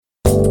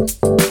Welcome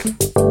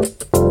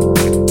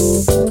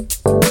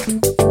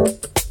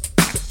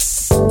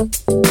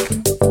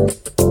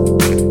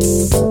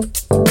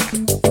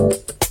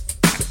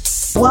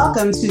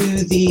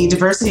to the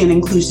Diversity and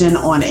Inclusion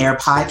on Air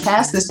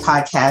podcast. This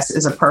podcast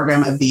is a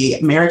program of the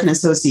American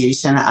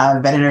Association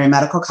of Veterinary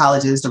Medical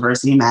Colleges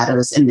Diversity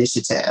Matters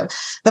Initiative.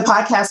 The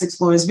podcast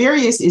explores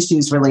various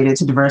issues related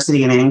to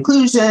diversity and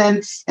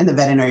inclusion in the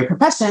veterinary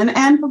profession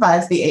and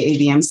provides the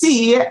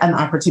AAVMC an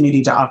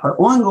opportunity to offer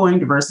ongoing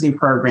diversity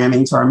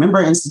programming to our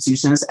member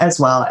institutions as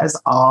well as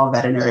all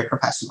veterinary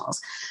professionals.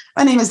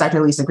 My name is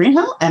Dr. Lisa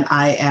Greenhill, and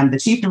I am the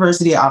Chief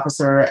Diversity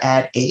Officer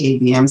at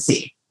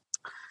AAVMC.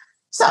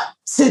 So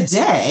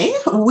today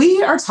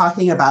we are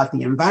talking about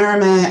the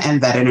environment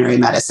and veterinary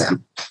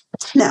medicine.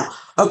 Now,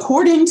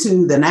 according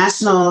to the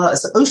National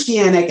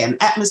Oceanic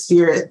and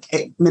Atmospheric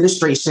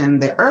Administration,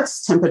 the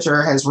Earth's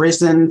temperature has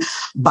risen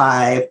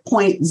by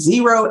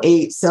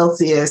 0.08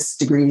 Celsius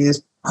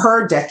degrees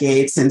per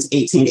decade since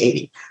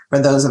 1880. For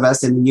those of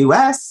us in the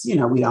US,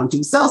 we don't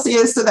do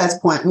Celsius, so that's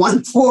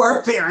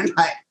 0.14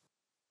 Fahrenheit.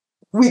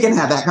 We can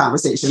have that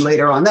conversation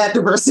later on that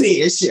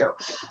diversity issue.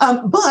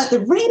 But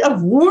the rate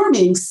of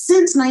warming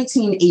since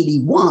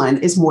 1981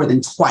 is more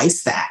than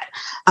twice that.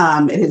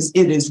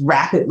 It is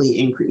rapidly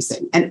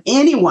increasing. And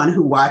anyone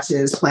who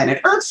watches Planet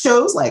Earth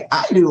shows like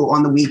I do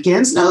on the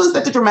weekends knows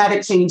that the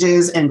dramatic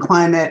changes in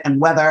climate and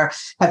weather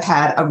have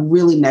had a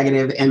really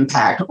negative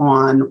impact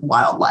on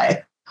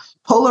wildlife.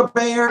 Polar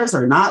bears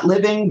are not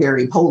living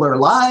very polar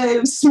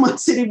lives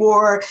much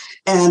anymore,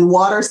 and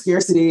water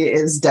scarcity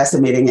is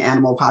decimating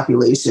animal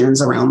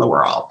populations around the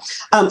world.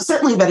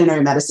 Certainly,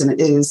 veterinary medicine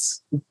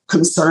is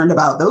concerned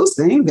about those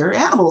things. There are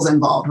animals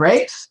involved,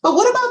 right? But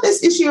what about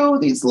this issue,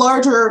 these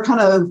larger kind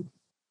of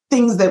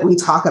things that we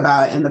talk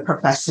about in the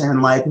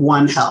profession, like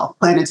One Health,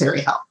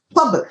 planetary health,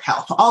 public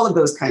health, all of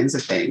those kinds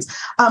of things?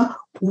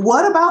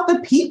 What about the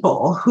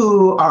people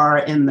who are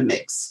in the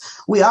mix?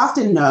 We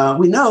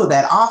know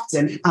that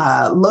often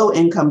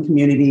low-income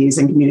communities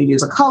and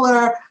communities of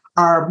color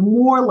are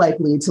more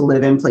likely to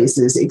live in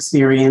places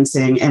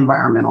experiencing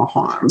environmental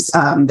harms.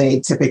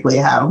 They typically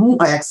have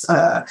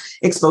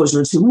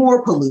exposure to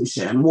more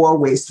pollution, more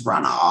waste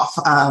runoff,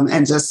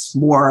 and just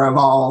more of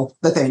all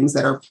the things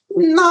that are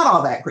not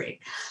all that great.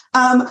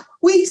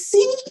 We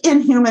see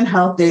in human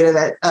health data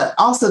that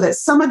also that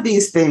some of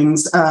these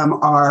things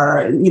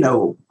are,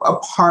 a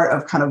part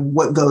of kind of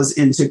what goes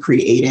into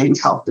creating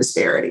health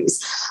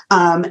disparities.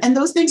 And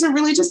those things are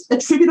really just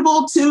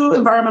attributable to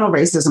environmental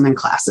racism and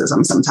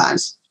classism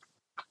sometimes.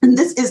 And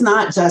this is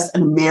not just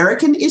an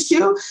American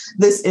issue.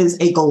 This is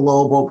a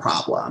global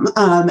problem.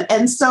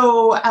 And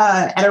so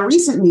at a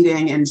recent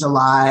meeting in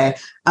July,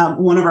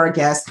 one of our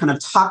guests kind of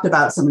talked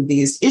about some of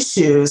these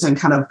issues and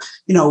kind of,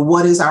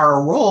 what is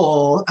our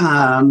role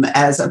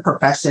as a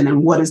profession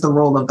and what is the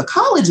role of the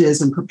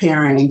colleges in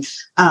preparing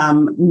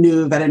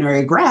new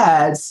veterinary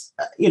grads?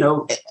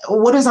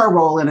 What is our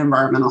role in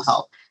environmental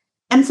health?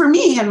 And for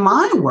me and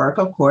my work,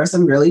 of course,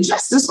 I'm really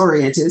justice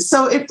oriented.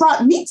 So it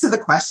brought me to the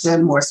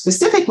question more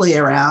specifically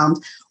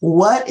around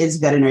what is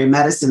veterinary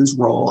medicine's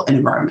role in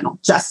environmental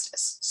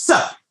justice?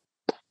 So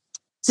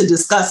to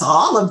discuss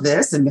all of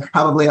this and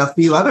probably a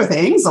few other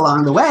things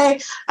along the way,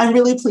 I'm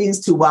really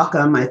pleased to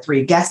welcome my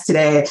three guests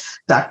today,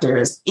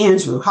 Drs.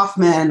 Andrew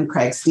Hoffman,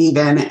 Craig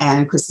Stephen,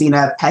 and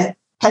Christina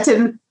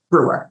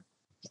Petten-Brewer.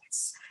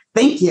 Yes.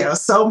 Thank you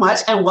so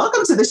much and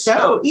welcome to the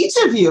show, each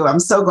of you.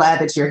 I'm so glad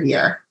that you're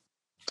here.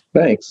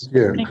 Thanks.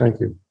 Yeah,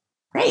 thank you.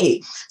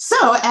 Great.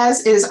 So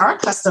as is our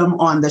custom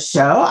on the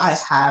show, I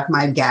have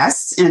my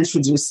guests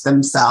introduce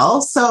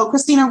themselves. So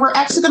Christina, we're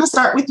actually going to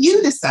start with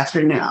you this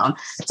afternoon.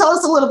 Tell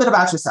us a little bit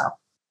about yourself.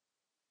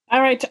 All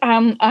right.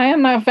 I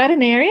am a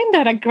veterinarian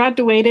that I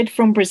graduated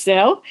from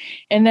Brazil.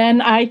 And then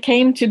I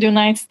came to the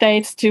United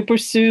States to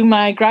pursue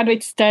my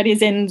graduate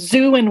studies in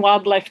zoo and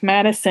wildlife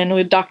medicine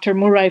with Dr.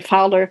 Murray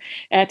Fowler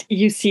at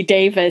UC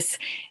Davis.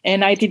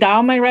 And I did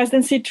all my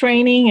residency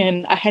training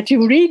and I had to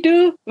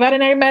redo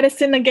veterinary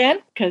medicine again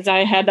because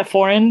I had a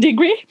foreign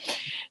degree.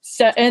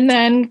 So, and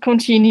then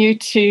continue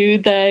to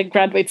the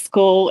graduate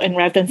school and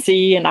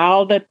residency and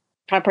all the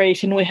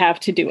preparation we have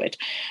to do it.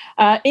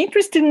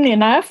 Interestingly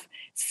enough,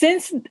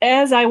 since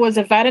as I was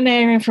a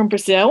veterinarian from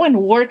Brazil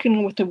and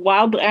working with the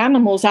wild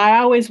animals, I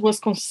always was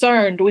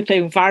concerned with the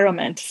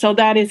environment. So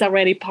that is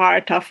already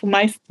part of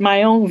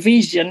my own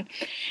vision.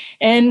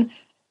 And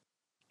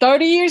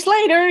 30 years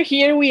later,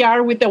 here we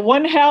are with the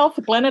One Health,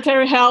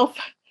 planetary health,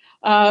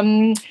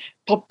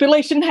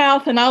 population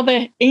health, and all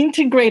the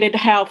integrated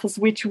health,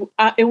 which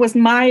it was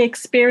my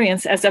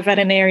experience as a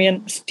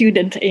veterinarian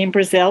student in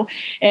Brazil.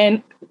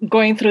 And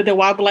going through the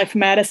wildlife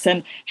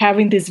medicine,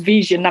 having this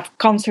vision of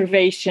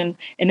conservation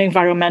and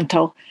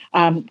environmental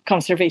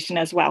conservation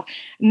as well.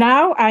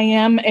 Now I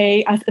am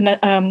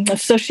an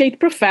associate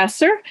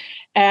professor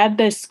at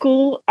the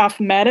School of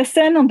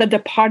Medicine on the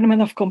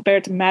Department of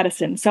Comparative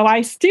Medicine. So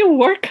I still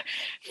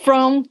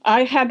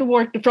I had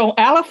worked from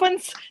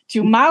elephants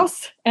to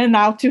mouse and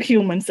now to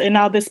humans and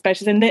now the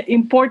species and the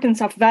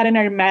importance of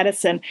veterinary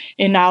medicine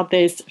in all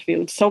this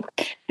field. So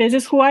this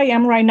is who I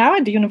am right now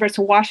at the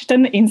University of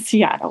Washington in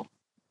Seattle.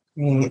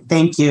 Great.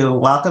 Thank you.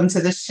 Welcome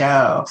to the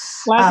show.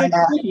 Pleasure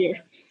to be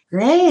here.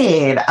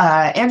 Great.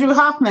 Andrew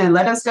Hoffman,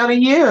 let us go to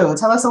you.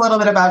 Tell us a little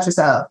bit about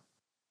yourself.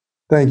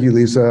 Thank you,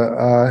 Lisa.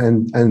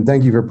 And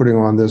thank you for putting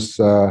on this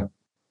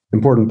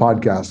important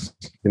podcast,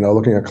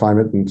 looking at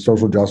climate and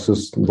social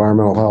justice,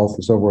 environmental health,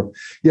 and so forth.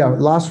 Yeah,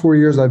 last 4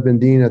 years, I've been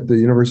dean at the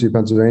University of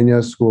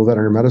Pennsylvania School of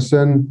Veterinary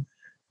Medicine.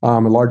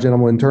 I'm a large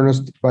animal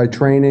internist by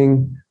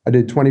training. I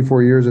did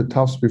 24 years at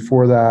Tufts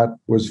before that,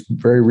 was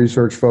very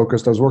research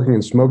focused. I was working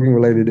in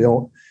smoking-related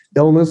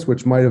illness,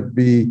 which might have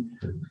been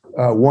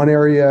one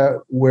area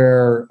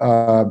where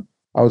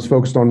I was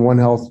focused on One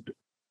Health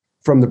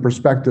from the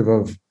perspective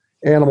of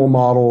animal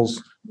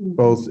models,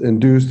 both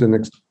induced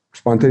and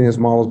spontaneous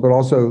models, but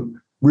also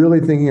really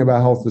thinking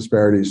about health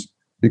disparities,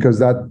 because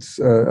that's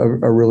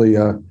a really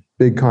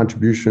big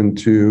contribution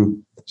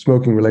to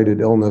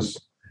smoking-related illness.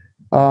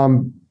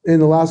 In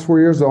the last 4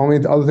 years, the only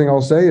other thing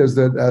I'll say is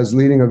that as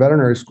leading a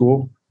veterinary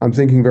school, I'm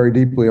thinking very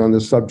deeply on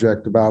this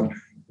subject about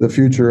the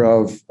future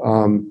of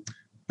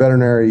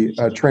veterinary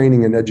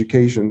training and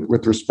education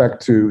with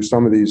respect to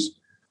some of these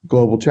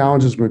global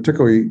challenges,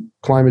 particularly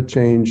climate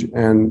change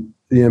and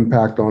the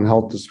impact on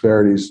health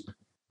disparities.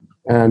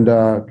 And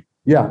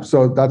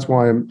so that's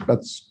why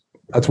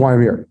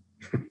I'm here.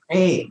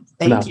 Great.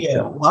 Thank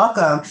you.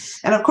 Welcome.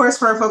 And of course,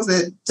 for folks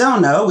that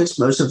don't know, which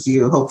most of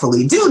you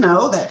hopefully do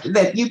know, that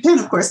UPenn,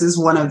 of course, is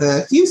one of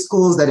the few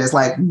schools that is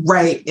like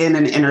right in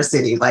an inner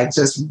city, like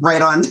just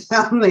right on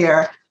down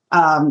there.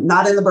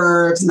 Not in the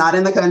burbs, not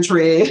in the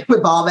country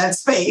with all that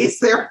space.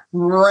 They're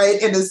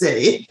right in the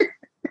city.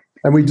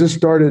 And we just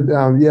started,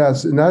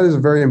 yes, and that is a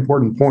very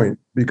important point,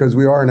 because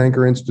we are an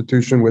anchor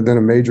institution within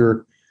a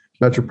major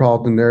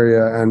metropolitan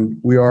area, and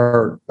we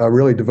are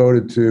really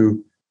devoted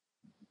to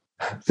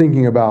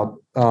thinking about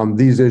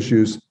these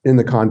issues in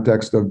the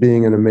context of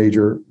being in a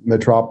major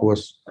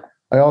metropolis.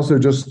 I also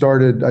just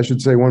started, I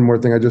should say one more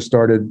thing, I just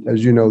started,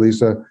 as you know,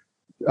 Lisa,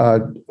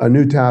 a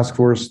new task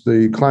force,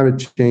 the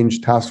Climate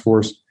Change Task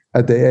Force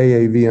at the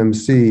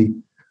AAVMC,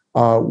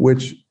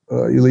 which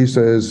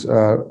Elisa is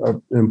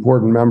an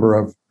important member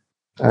of,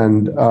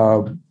 and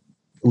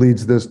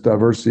leads this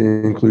diversity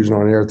and inclusion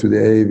on air through the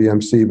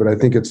AAVMC. But I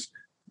think it's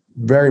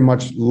very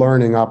much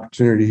learning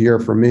opportunity here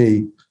for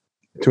me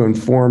to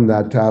inform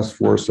that task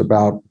force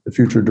about the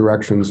future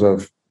directions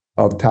of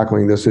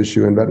tackling this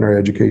issue in veterinary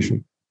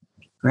education.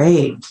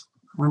 Great.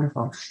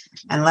 Wonderful.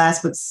 And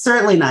last but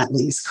certainly not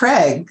least,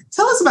 Craig,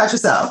 tell us about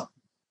yourself.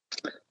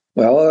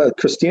 Well,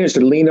 Christina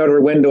should lean out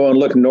her window and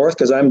look north,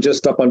 because I'm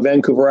just up on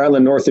Vancouver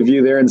Island, north of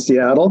you there in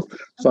Seattle.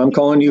 So I'm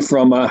calling you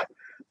from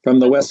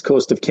the west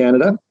coast of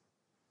Canada.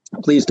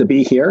 Pleased to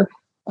be here.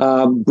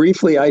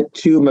 Briefly, I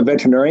too am a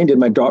veterinarian, did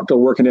my doctoral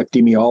work in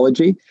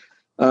epidemiology.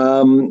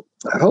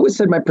 I've always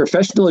said my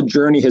professional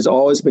journey has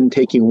always been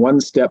taking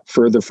one step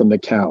further from the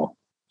cow.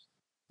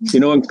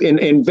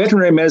 In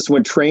veterinary medicine,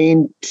 we're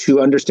trained to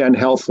understand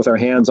health with our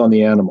hands on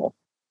the animal.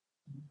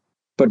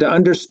 But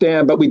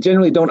we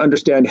generally don't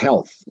understand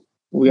health.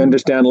 We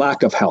understand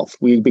lack of health.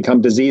 We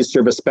become disease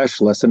service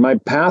specialists. And my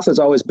path has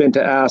always been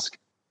to ask,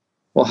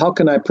 well, how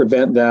can I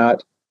prevent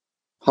that?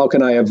 How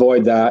can I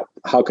avoid that?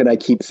 How can I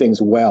keep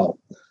things well?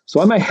 So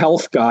I'm a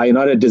health guy,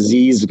 not a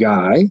disease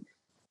guy.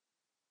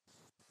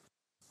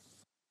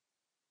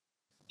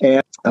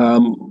 And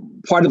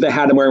part of the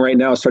hat I'm wearing right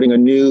now is starting a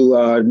new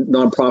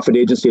nonprofit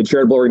agency, a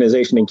charitable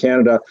organization in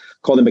Canada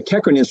called the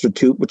McEachern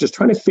Institute, which is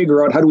trying to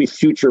figure out how do we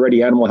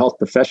future-ready animal health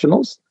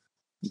professionals,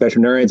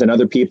 veterinarians and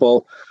other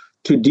people,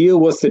 to deal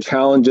with the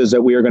challenges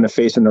that we are going to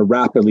face in a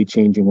rapidly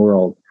changing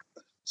world.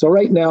 So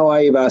right now,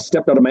 I've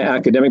stepped out of my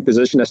academic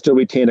position. I still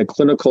retain a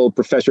clinical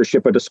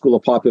professorship at the School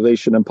of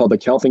Population and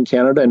Public Health in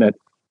Canada and at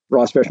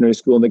Ross Veterinary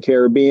School in the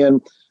Caribbean.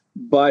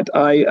 But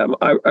I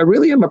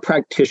really am a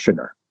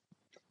practitioner.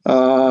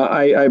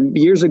 I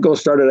years ago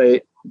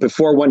started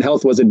before One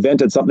Health was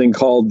invented, something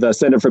called the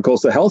Center for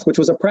Coastal Health, which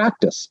was a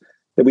practice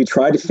that we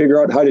tried to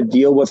figure out how to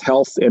deal with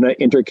health in an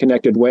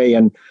interconnected way.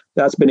 And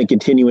that's been a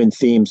continuing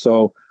theme.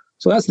 So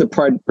that's the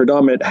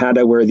predominant hat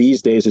I wear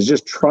these days, is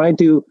just trying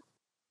to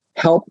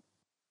help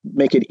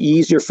make it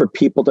easier for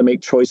people to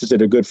make choices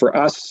that are good for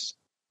us,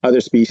 other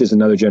species,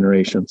 and other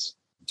generations.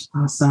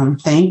 Awesome.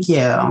 Thank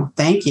you.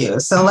 Thank you.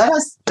 So let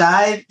us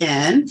dive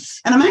in.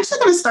 And I'm actually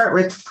going to start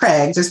with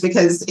Craig, just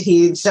because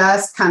he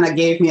just kind of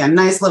gave me a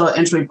nice little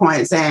entry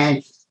point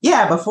saying,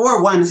 yeah,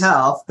 before One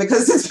Health,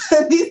 because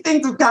these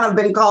things have kind of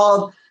been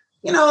called,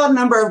 a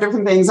number of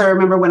different things. I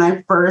remember when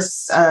I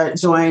first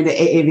joined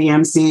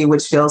AAVMC,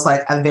 which feels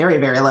like a very,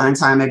 very long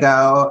time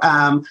ago,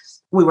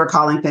 we were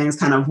calling things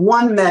kind of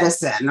one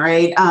medicine,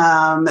 right?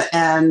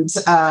 And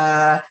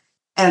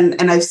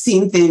I've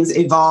seen things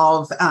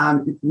evolve,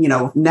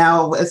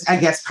 now, I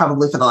guess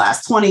probably for the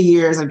last 20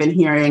 years, I've been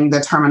hearing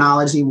the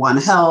terminology One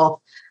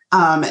Health.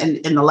 And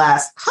in the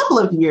last couple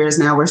of years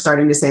now, we're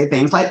starting to say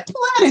things like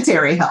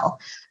planetary health.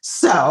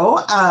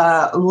 So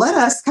let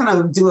us kind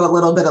of do a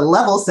little bit of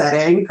level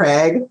setting.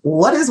 Craig,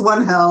 what is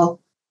One Health?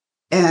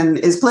 And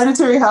is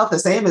planetary health the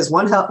same as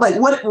One Health? Like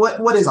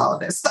what is all of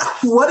this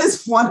stuff? What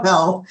is One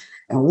Health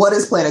and what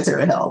is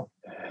planetary health?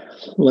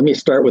 Let me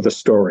start with a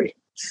story.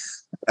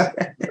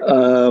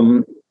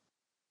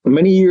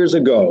 Many years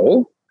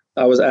ago,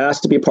 I was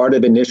asked to be part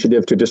of an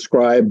initiative to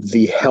describe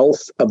the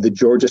health of the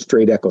Georgia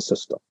Strait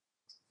ecosystem.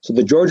 So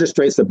the Georgia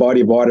Strait's the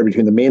body of water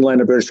between the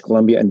mainland of British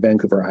Columbia and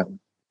Vancouver Island.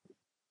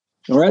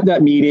 And we're at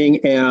that meeting,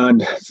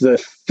 and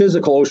the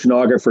physical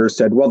oceanographer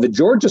said, well, the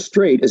Georgia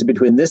Strait is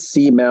between this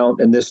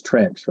seamount and this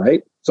trench,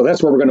 right? So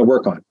that's what we're going to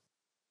work on.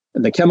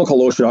 And the chemical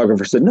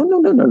oceanographer said,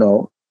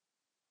 no.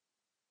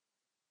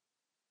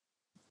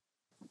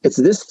 It's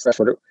this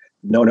freshwater.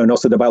 No,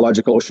 said the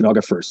biological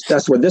oceanographers.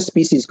 That's where this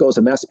species goes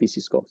and that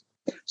species goes.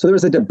 So there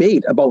was a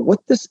debate about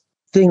what this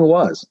thing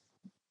was.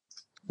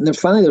 And then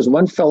finally, there's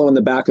one fellow in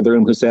the back of the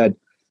room who said,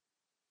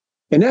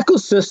 an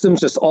ecosystem is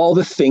just all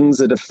the things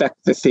that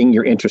affect the thing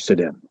you're interested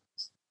in.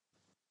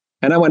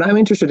 And I'm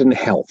interested in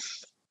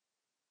health.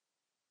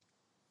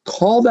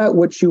 Call that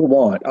what you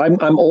want.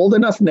 I'm old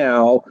enough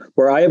now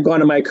where I have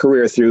gone in my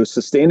career through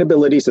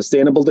sustainability,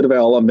 sustainable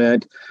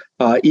development,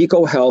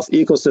 eco-health,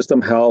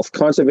 ecosystem health,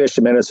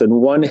 conservation medicine,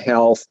 One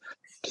Health,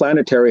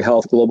 planetary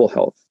health, global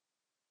health.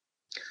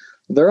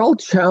 They're all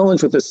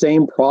challenged with the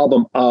same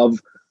problem of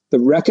the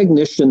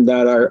recognition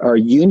that our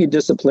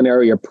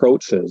unidisciplinary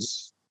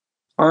approaches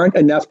aren't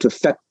enough to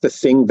affect the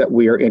thing that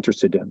we are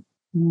interested in.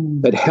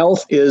 That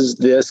health is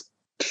this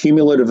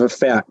cumulative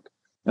effect.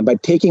 And by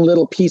taking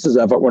little pieces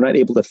of it, we're not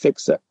able to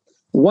fix it.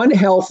 One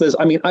Health is,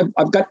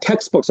 I've got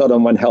textbooks out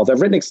on One Health. I've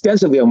written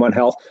extensively on One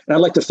Health, and I'd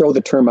like to throw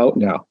the term out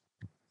now.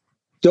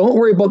 Don't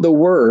worry about the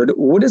word.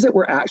 What is it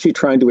we're actually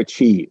trying to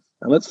achieve?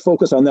 And let's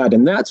focus on that.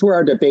 And that's where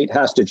our debate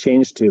has to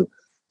change to.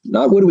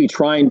 Not what are we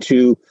trying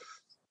to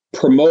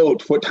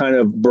promote, what kind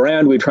of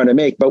brand we're trying to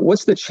make, but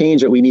what's the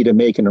change that we need to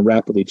make in a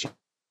rapidly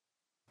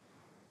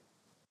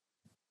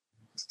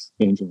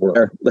changing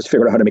world. Let's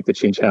figure out how to make the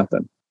change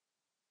happen.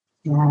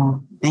 Yeah,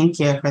 thank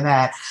you for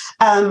that.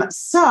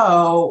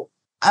 So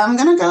I'm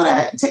going to go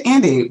to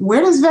Andy.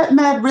 Where does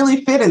VetMed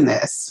really fit in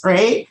this,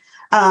 right?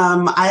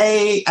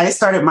 I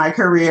started my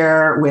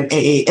career with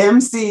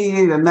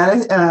AAMC,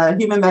 the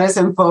human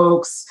medicine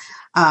folks.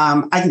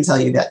 I can tell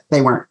you that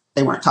they weren't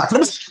talking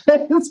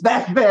about this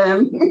back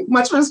then.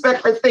 Much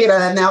respect for Theta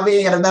and now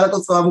being at a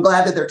medical school. I'm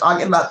glad that they're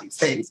talking about these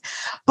things.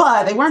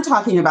 But they weren't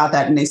talking about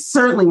that. And they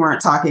certainly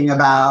weren't talking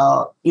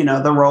about,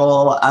 the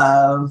role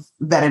of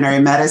veterinary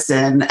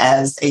medicine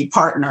as a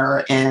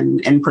partner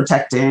in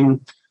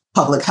protecting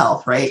public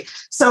health, right?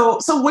 So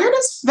where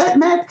does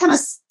VetMed kind of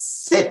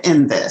sit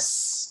in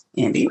this,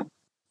 Andy?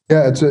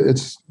 Yeah,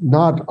 it's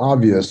not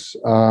obvious.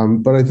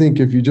 But I think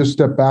if you just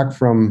step back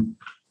from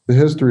the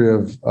history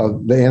of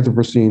the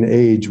Anthropocene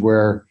age,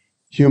 where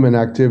human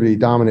activity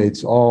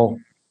dominates all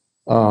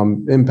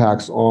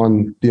impacts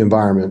on the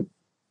environment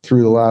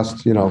through the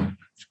last,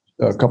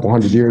 a couple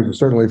hundred years, and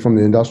certainly from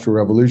the Industrial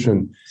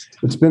Revolution,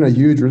 it's been a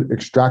huge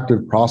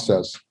extractive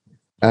process.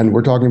 And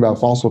we're talking about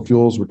fossil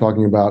fuels, we're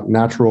talking about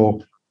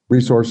natural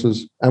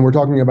resources, and we're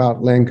talking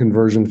about land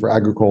conversion for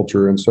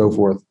agriculture and so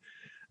forth.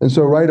 And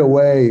so right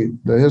away,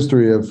 the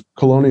history of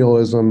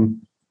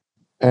colonialism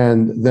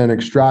and then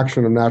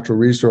extraction of natural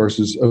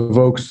resources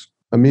evokes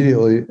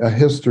immediately a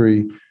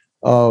history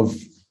of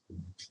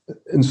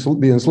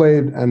the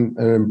enslaved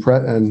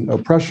and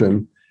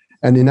oppression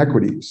and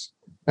inequities.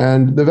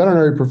 And the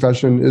veterinary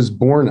profession is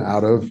born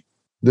out of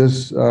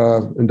this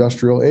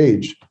industrial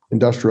age,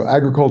 industrial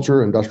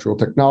agriculture, industrial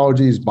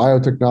technologies,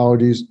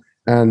 biotechnologies,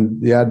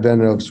 and the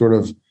advent of sort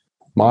of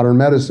modern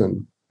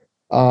medicine.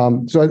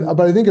 But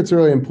I think it's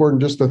really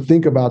important just to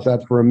think about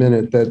that for a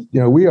minute, that,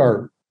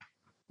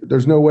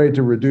 there's no way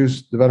to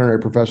reduce the veterinary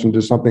profession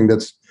to something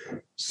that's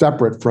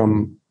separate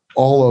from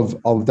all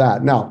of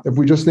that. Now, if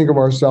we just think of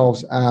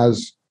ourselves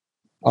as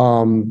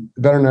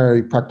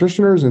veterinary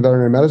practitioners in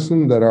veterinary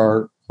medicine that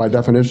are, by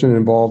definition,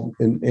 involved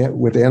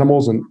with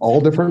animals in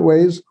all different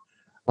ways,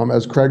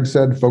 as Craig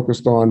said,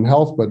 focused on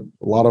health, but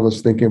a lot of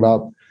us thinking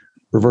about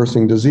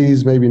reversing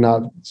disease, maybe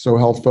not so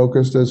health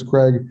focused as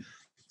Craig,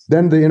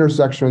 then the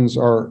intersections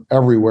are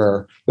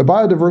everywhere. The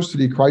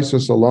biodiversity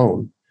crisis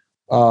alone,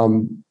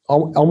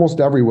 almost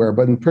everywhere,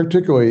 but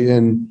particularly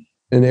in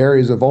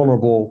areas of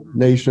vulnerable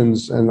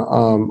nations and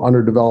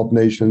underdeveloped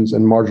nations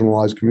and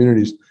marginalized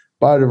communities,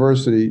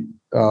 biodiversity,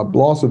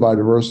 loss of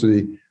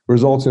biodiversity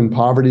results in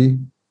poverty.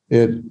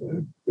 It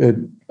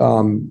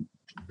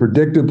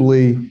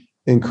predictably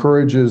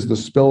encourages the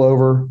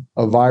spillover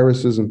of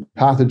viruses and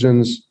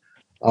pathogens.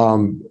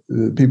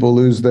 People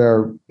lose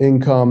their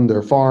income,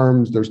 their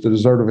farms, there's the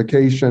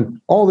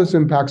desertification. All this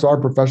impacts our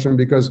profession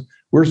because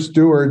we're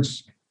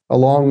stewards,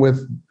 along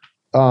with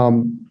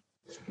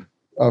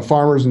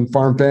farmers and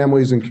farm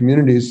families and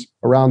communities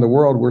around the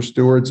world. We're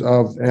stewards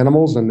of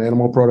animals and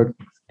animal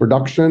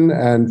production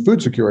and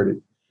food security.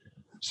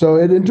 So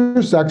it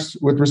intersects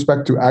with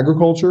respect to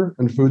agriculture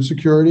and food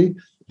security.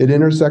 It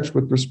intersects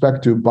with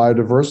respect to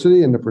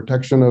biodiversity and the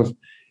protection of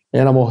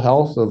animal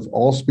health of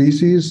all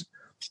species,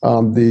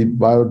 the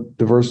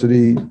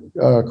biodiversity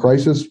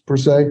crisis per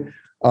se,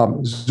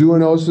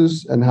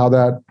 zoonosis and how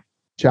that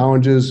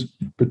challenges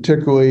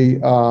particularly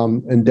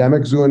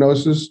endemic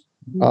zoonosis.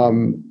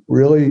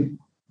 Really,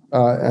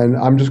 and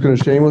I'm just going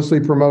to shamelessly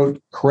promote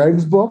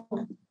Craig's book.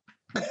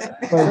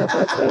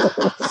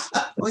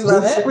 We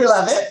love it. We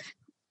love it.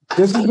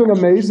 This is an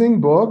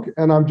amazing book,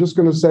 and I'm just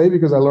going to say,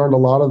 because I learned a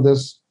lot of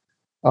this,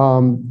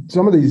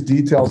 some of these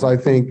details, I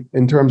think,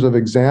 in terms of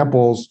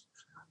examples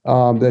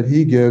that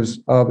he gives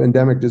of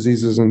endemic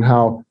diseases and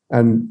how,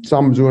 and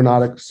some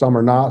zoonotic, some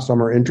are not,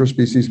 some are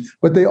interspecies,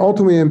 but they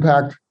ultimately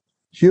impact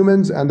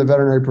humans and the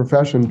veterinary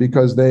profession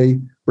because they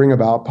bring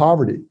about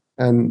poverty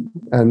and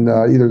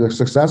either the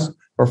success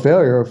or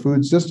failure of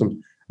food systems.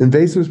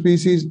 Invasive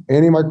species,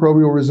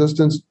 antimicrobial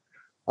resistance,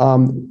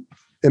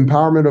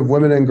 empowerment of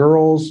women and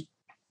girls,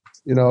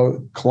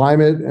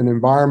 climate and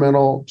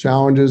environmental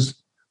challenges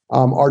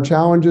are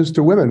challenges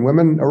to women.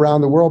 Women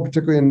around the world,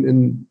 particularly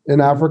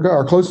in Africa,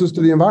 are closest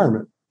to the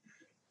environment.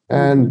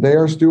 And they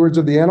are stewards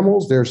of the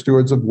animals, they're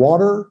stewards of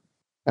water,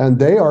 and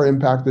they are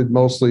impacted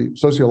mostly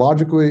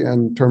sociologically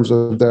in terms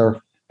of their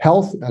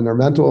health and their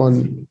mental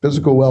and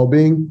physical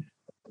well-being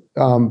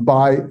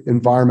by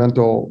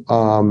environmental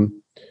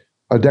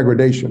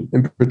degradation.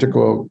 In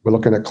particular, we're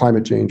looking at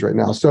climate change right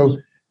now. So,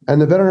 and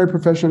the veterinary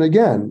profession,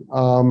 again,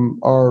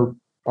 our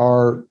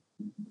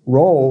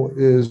role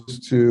is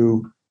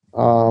to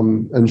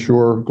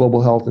ensure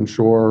global health,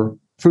 ensure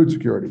food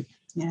security.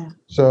 Yeah.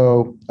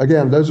 So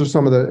again, those are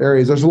some of the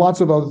areas. There's lots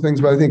of other things,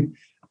 but I think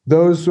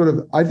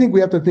I think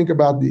we have to think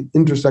about the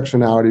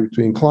intersectionality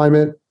between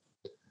climate,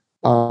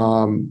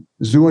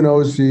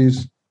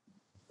 zoonoses,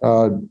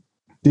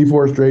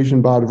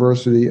 deforestation,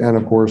 biodiversity, and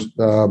of course,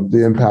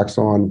 the impacts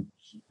on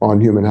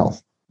human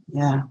health.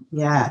 Yeah.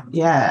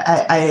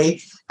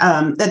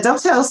 That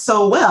dovetails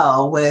so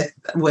well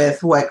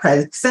with what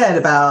Craig said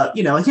about,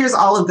 here's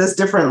all of this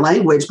different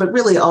language, but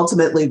really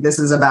ultimately this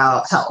is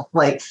about health,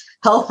 like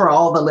health for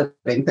all the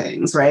living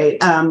things, right?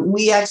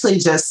 We actually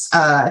just,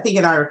 I think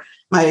in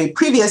my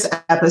previous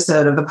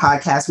episode of the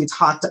podcast, we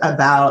talked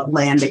about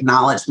land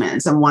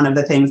acknowledgements. And one of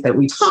the things that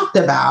we talked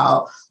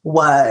about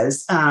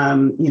was,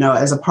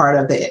 as a part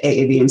of the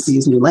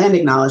AAVMC's new land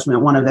acknowledgement,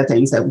 one of the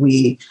things that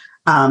we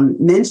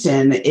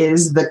mention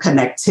is the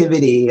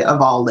connectivity of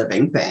all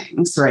living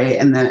things, right?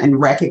 And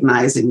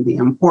recognizing the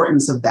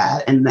importance of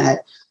that, and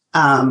that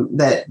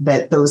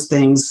those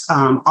things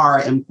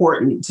are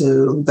important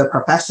to the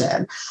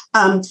profession.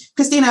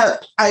 Christina,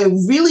 I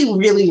really,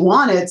 really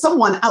wanted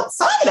someone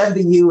outside of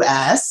the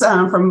U.S.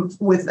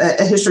 with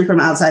a history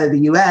from outside of the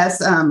U.S.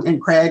 And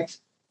Craig,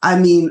 I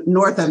mean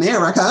North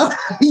America,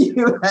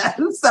 U.S.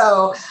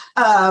 So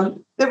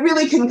that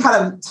really can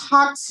kind of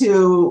talk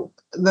to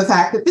the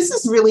fact that this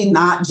is really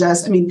not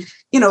just, we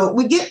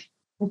get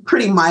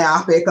pretty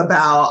myopic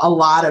about a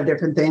lot of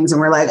different things.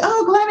 And we're like,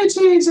 oh, climate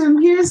change.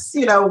 And here's,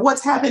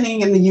 what's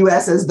happening in the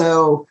US as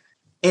though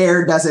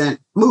air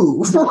doesn't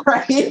move,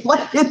 right?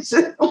 Like it's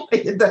just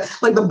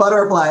like the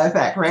butterfly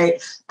effect,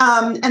 right?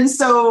 And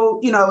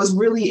so, I was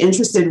really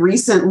interested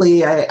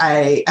recently.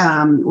 I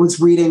was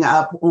reading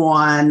up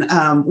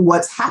on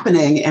what's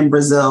happening in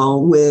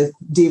Brazil with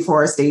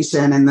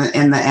deforestation in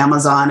the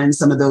Amazon and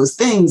some of those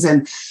things,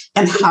 and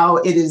how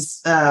it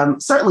is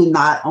certainly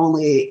not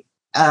only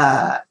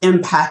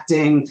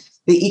impacting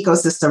the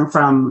ecosystem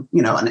from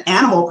an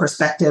animal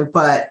perspective,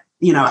 but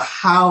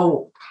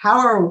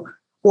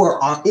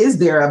is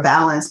there a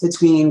balance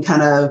between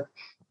kind of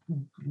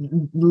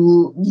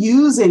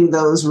using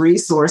those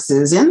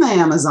resources in the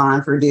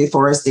Amazon for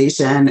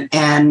deforestation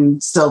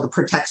and still the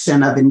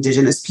protection of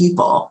indigenous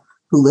people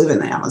who live in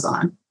the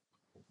Amazon?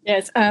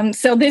 Yes,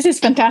 so this is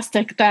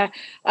fantastic. That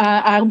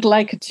I would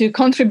like to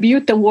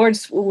contribute the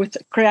words with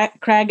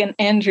Craig and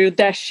Andrew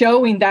that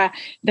showing that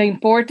the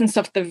importance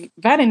of the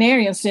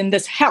veterinarians in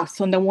this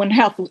health, on the One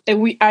Health.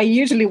 I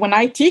usually, when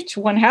I teach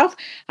One Health,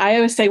 I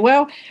always say,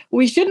 well,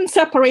 we shouldn't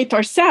separate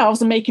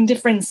ourselves and making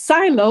different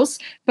silos,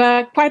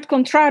 but quite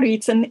contrary,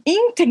 it's an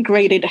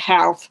integrated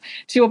health.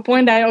 To a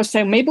point, I always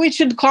say maybe we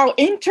should call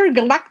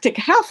intergalactic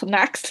health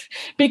next,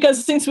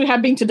 because since we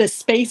have been to this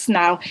space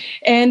now,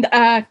 and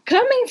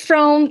coming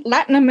from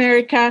Latin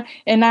America,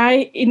 and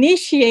I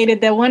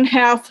initiated the One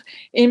Health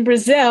in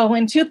Brazil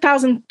in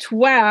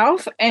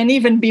 2012, and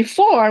even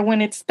before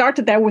when it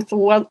started there with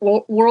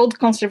the World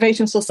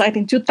Conservation Society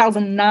in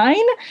 2009.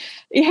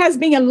 It has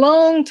been a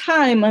long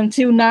time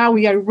until now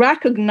we are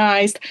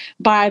recognized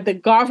by the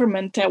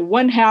government that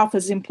One Health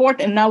is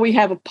important. And now we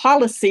have a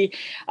policy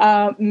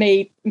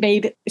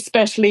made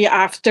especially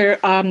after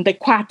the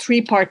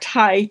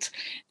quadripartite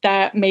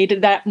that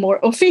made that more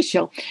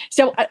official.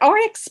 So our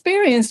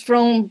experience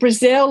from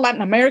Brazil,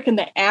 Latin America, and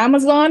the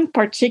Amazon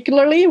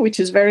particularly, which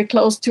is very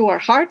close to our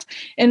heart,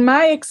 and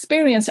my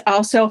experience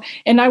also,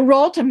 and I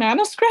wrote a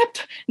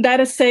manuscript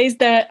that says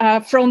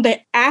that from the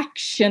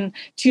action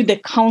to the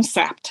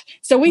concept.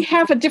 So we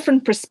have a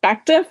different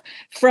perspective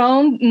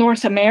from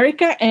North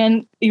America,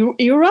 and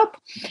Europe,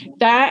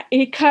 that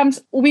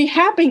we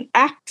have been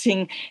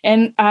acting,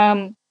 and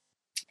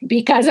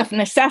because of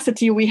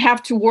necessity, we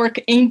have to work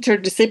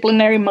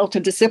interdisciplinary,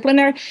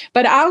 multidisciplinary,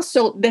 but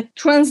also the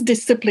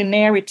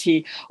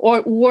transdisciplinarity,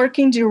 or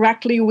working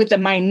directly with the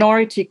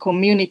minority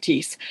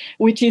communities,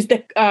 which is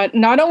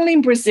not only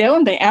in Brazil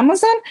and the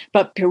Amazon,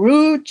 but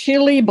Peru,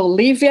 Chile,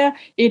 Bolivia.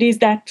 It is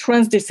that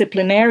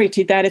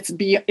transdisciplinarity that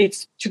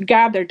it's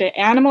together, the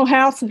animal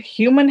health,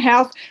 human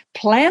health,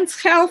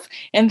 plants health,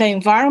 and the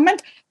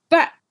environment,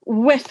 but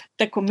with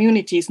the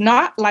communities.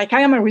 Not like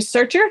I am a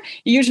researcher.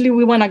 Usually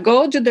we want to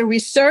go do the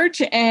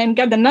research and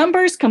get the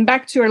numbers, come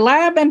back to your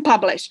lab and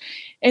publish.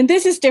 And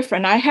this is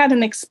different. I had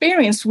an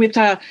experience with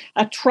a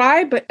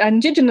tribe, an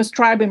indigenous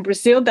tribe in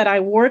Brazil that I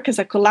work as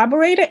a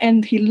collaborator.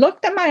 And he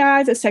looked at my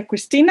eyes and said,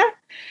 Cristina,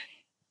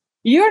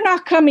 you're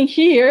not coming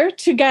here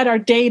to get our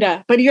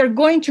data, but you're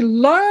going to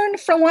learn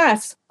from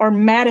us our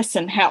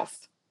medicine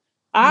health.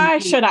 I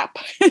shut up.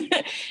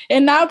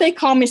 And now they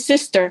call me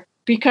sister,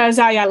 because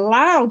I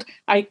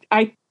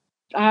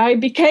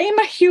became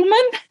a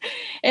human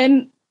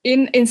and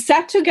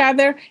sat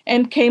together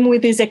and came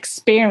with this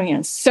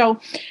experience. So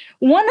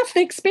one of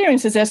the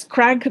experiences, as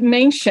Craig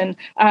mentioned,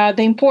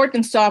 the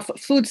importance of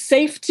food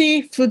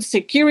safety, food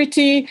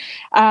security.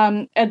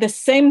 At the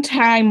same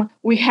time,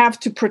 we have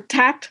to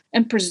protect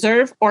and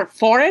preserve our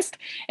forest.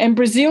 And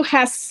Brazil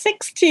has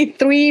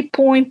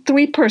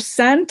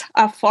 63.3%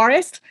 of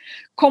forest,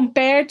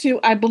 compared to,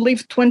 I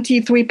believe,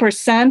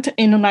 23%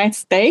 in the United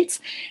States.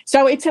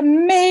 So it's a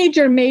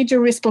major, major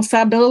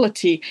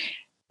responsibility.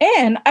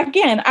 And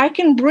again, I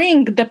can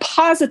bring the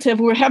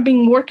positive. We have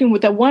been working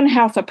with the One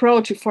Health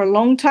approach for a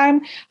long time.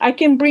 I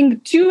can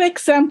bring two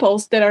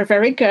examples that are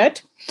very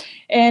good.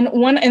 And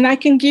I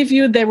can give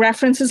you the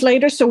references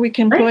later so we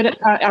can put it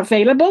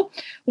available.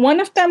 One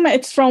of them,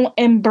 it's from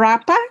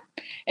Embrapa.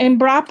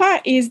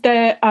 Embrapa is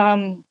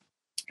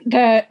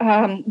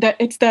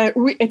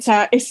it's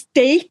a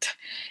state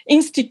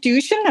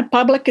institution, a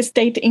public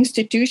state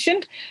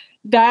institution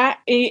that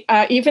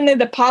even if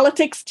the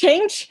politics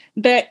change,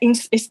 the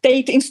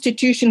state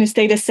institution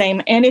stay the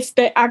same, and it's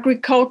the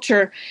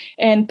agriculture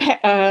and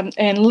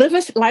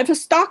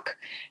livestock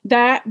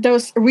that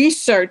does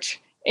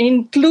research,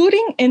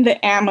 including in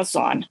the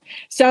Amazon.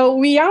 So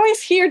we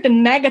always hear the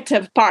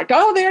negative part.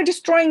 Oh, they're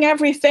destroying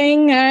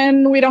everything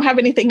and we don't have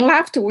anything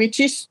left, which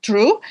is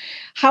true.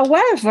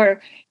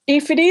 However,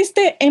 if it is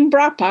the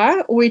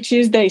Embrapa, which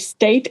is the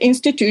state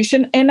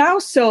institution, and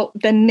also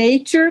the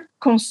Nature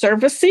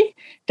Conservancy,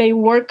 they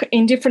work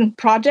in different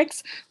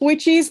projects,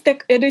 which is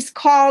it is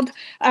called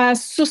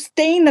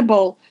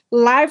sustainable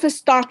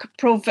livestock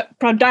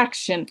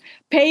production,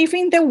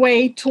 paving the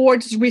way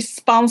towards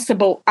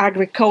responsible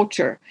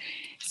agriculture.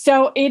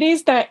 So it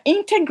is the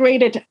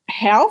integrated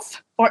health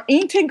or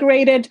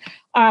integrated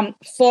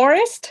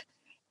forest,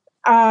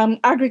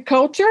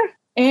 agriculture,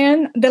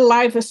 and the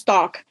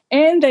livestock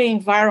and the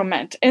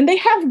environment. And they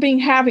have been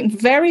having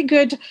very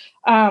good,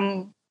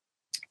 they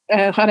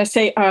have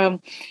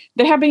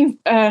been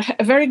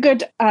very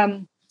good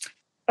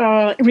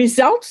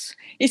results,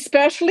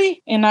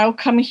 especially, and I'll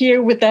come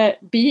here with the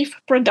beef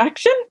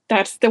production.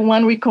 That's the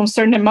one we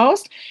concern the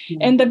most.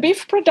 Mm-hmm. And the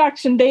beef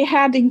production, they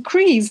had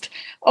increased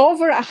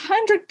over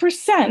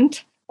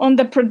 100% on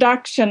the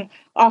production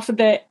of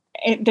they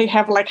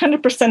have like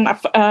 100%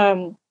 of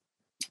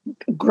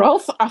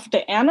growth of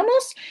the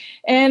animals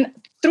and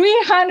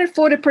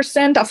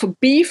 340% of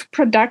beef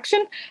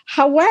production.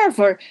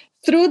 However,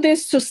 through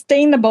this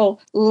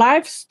sustainable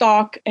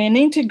livestock and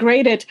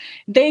integrated,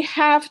 they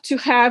have to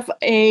have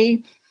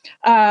a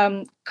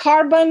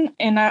carbon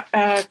and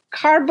a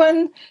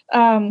carbon.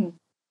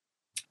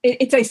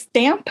 It's a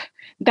stamp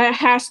that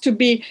has to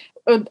be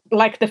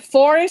like the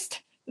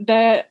forest,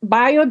 the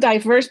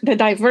the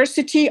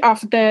diversity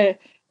of the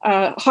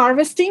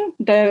harvesting,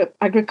 the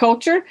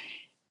agriculture,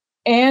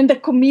 and the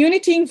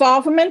community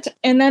involvement.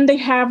 And then they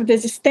have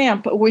this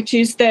stamp, which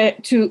is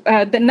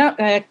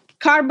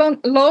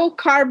low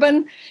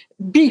carbon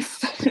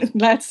beef.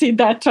 Let's see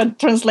that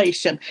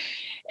translation.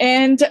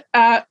 And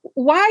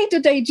why do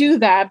they do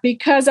that?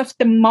 Because of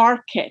the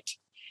market.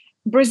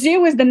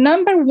 Brazil is the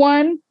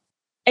 #1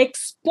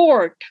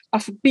 export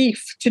of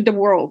beef to the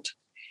world.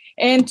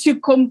 And to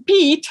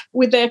compete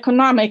with the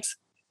economics,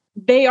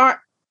 they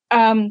are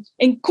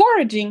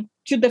encouraging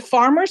to the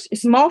farmers,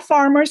 small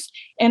farmers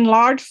and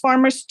large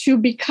farmers, to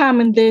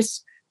become in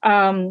this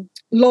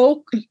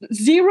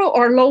zero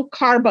or low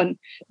carbon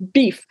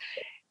beef.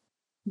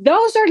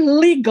 Those are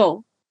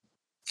legal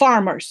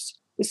farmers,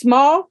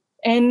 small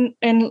and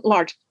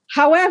large.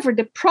 However,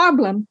 the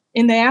problem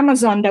in the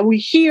Amazon that we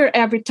hear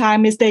every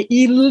time is the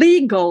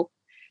illegal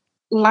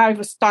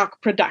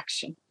livestock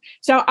production.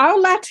 So I'll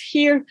let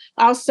here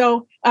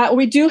also,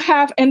 we do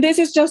have, and this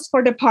is just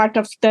for the part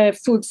of the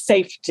food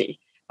safety.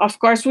 Of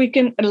course, we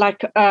can,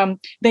 the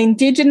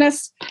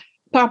indigenous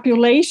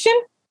population,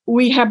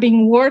 we have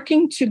been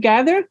working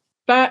together,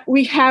 but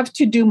we have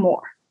to do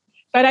more.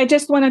 But I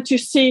just wanted to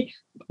see,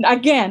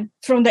 again,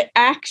 from the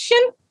action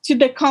to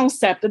the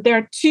concept, that there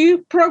are 2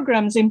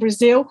 programs in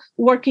Brazil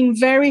working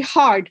very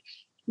hard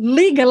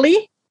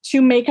legally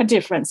to make a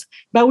difference.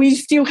 But we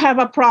still have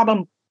a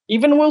problem.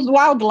 Even with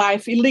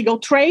wildlife, illegal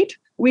trade,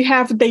 we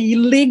have the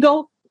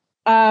illegal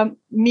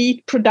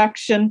meat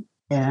production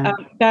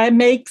that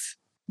makes,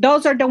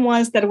 those are the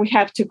ones that we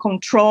have to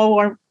control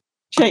or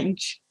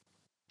change.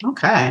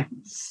 Okay.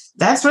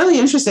 That's really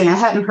interesting. I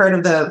hadn't heard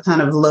of the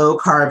kind of low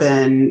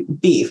carbon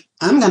beef.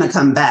 I'm going to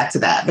come back to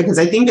that because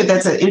I think that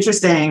that's an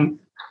interesting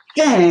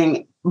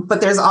thing, but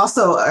there's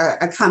also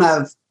a kind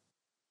of,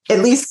 at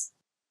least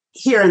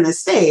here in the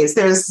States,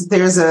 there's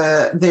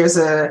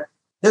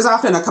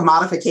often a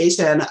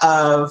commodification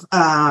of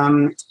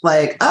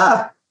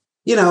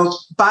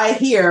by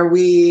here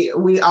we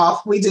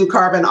do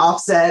carbon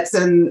offsets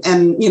and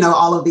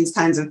all of these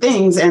kinds of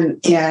things and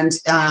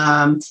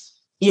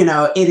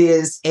it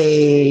is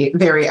a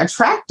very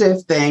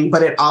attractive thing,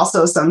 but it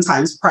also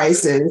sometimes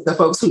prices the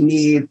folks who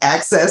need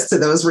access to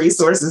those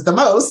resources the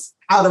most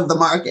out of the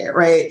market,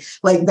 right?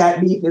 Like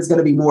that beef is going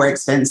to be more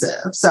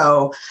expensive.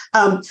 So,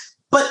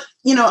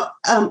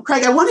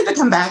 Craig, I wanted to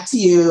come back to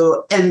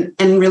you and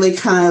really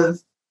kind of,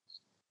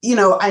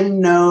 I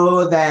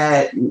know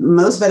that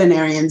most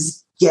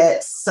veterinarians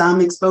get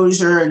some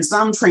exposure and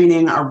some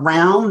training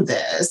around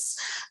this,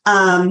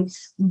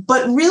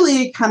 but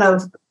really kind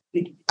of,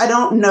 I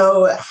don't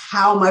know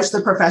how much the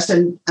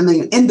profession and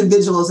the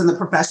individuals in the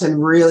profession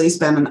really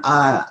spend,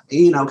 kind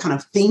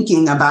of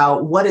thinking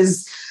about what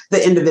is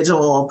the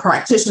individual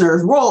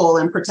practitioner's role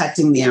in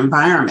protecting the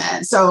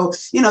environment. So,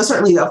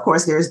 certainly, of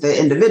course, there's the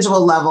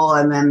individual level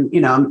and then,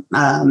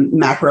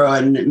 macro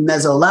and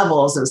meso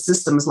levels of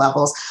systems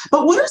levels.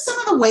 But what are some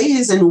of the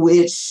ways in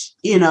which,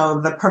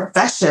 the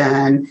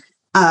profession,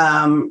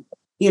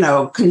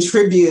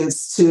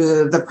 contributes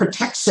to the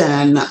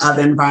protection of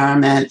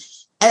environment,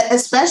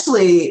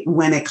 especially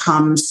when it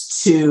comes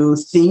to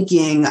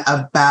thinking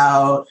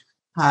about,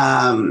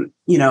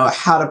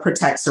 how to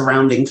protect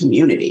surrounding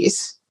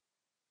communities?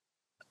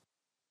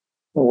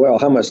 Well,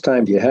 how much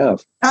time do you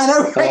have? I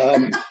know.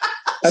 Right?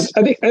 I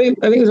think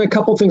there's a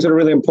couple of things that are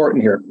really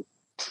important here.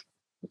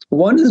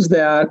 One is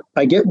that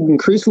I get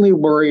increasingly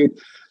worried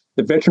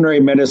that veterinary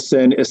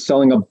medicine is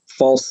selling a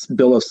false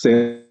bill of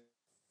sale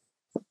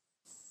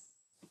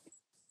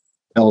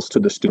to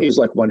the students,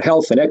 like One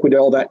Health and equity,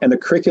 all that, and the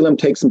curriculum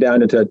takes them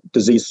down into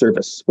disease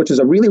service, which is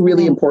a really,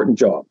 really important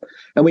job.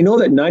 And we know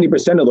that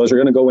 90% of those are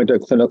going to go into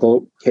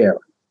clinical care,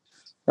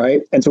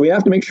 right? And so we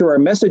have to make sure our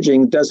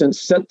messaging doesn't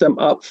set them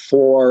up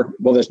for,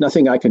 well, there's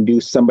nothing I can do,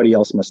 somebody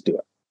else must do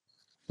it.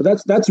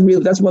 But that's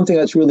one thing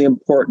that's really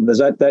important, is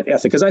that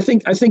ethic. Because I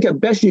think at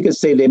best you could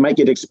say they might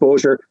get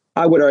exposure.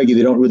 I would argue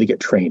they don't really get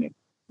training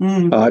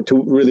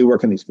to really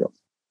work in these fields.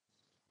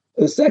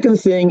 The second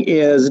thing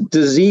is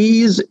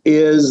disease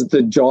is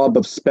the job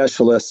of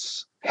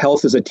specialists.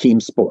 Health is a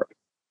team sport.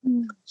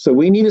 So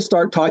we need to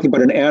start talking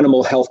about an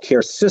animal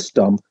healthcare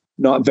system,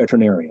 not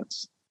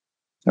veterinarians.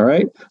 All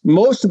right.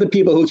 Most of the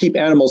people who keep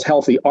animals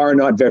healthy are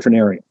not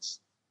veterinarians.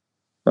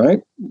 All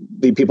right.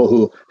 The people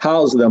who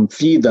house them,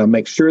 feed them,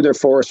 make sure their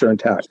forests are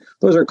intact.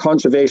 Those are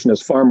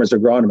conservationists, farmers,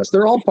 agronomists.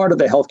 They're all part of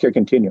the healthcare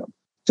continuum.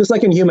 Just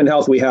like in human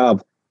health, we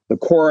have the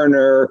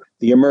coroner,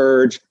 the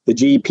emerge, the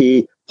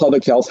GP,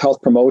 public health,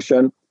 health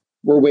promotion.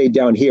 We're way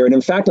down here. And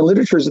in fact, in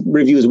literature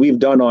reviews we've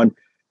done on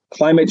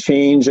climate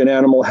change and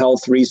animal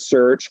health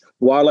research,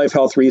 wildlife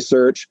health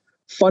research,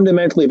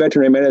 fundamentally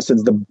veterinary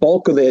medicine, the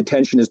bulk of the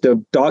attention is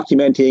to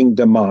documenting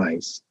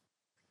demise.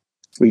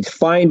 We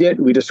find it,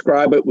 we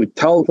describe it, we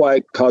tell why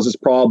it causes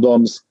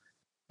problems,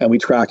 and we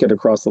track it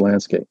across the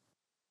landscape.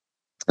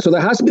 So there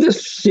has to be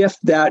this shift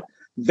that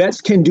vets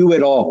can do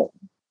it all,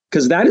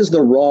 because that is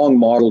the wrong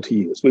model to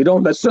use.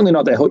 That's certainly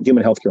not the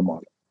human healthcare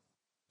model.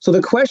 So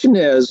the question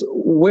is,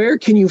 where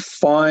can you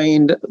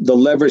find the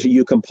leverage that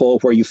you can pull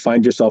where you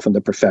find yourself in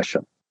the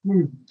profession?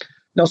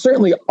 Now,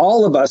 certainly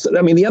all of us,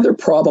 the other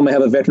problem I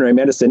have with veterinary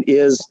medicine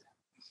is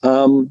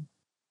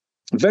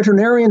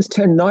veterinarians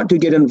tend not to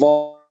get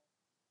involved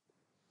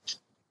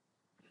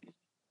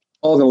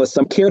unless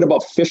some cared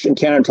about fish in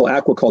Canada until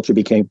aquaculture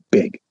became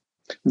big.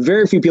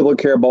 Very few people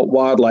care about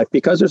wildlife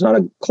because there's not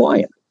a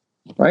client,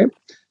 right?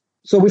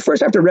 So we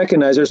first have to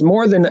recognize there's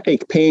more than a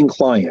paying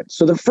client.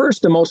 So the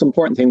first and most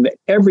important thing that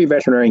every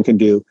veterinarian can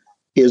do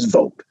is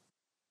vote.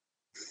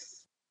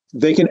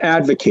 They can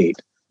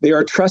advocate. They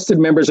are trusted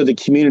members of the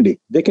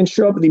community. They can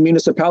show up at the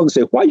municipality and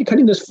say, why are you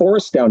cutting this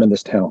forest down in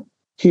this town?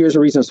 Here's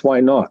the reasons why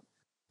not.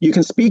 You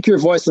can speak your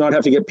voice and not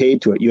have to get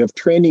paid to it. You have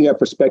training, you have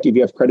perspective,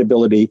 you have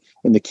credibility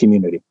in the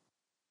community.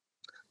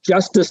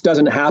 Justice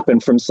doesn't happen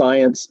from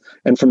science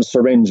and from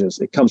syringes.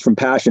 It comes from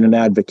passion and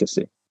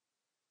advocacy.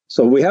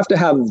 So we have to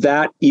have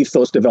that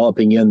ethos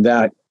developing in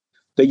that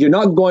you're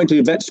not going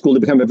to vet school to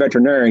become a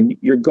veterinarian.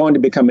 You're going to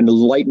become an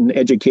enlightened,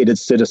 educated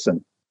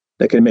citizen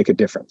that can make a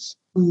difference.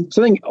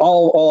 So I think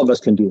all of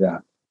us can do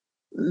that.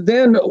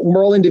 Then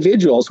we're all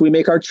individuals. We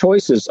make our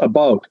choices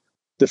about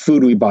the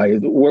food we buy,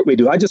 what we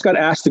do. I just got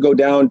asked to go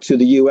down to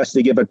the U.S.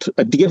 to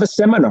give a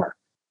seminar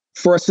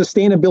for a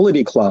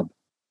sustainability club.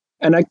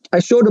 And I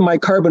showed them my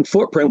carbon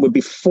footprint would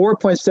be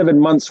 4.7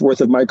 months worth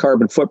of my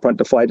carbon footprint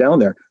to fly down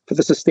there for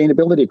the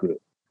sustainability group.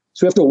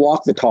 So we have to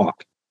walk the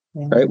talk.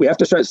 right? We have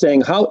to start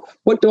saying,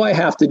 what do I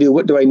have to do?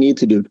 What do I need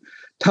to do?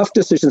 Tough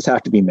decisions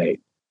have to be made.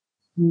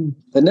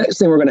 The next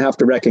thing we're going to have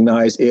to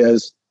recognize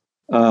is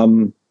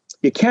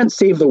you can't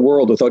save the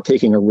world without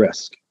taking a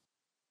risk.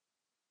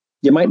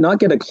 You might not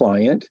get a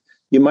client.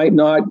 You might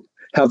not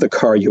have the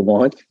car you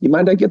want. You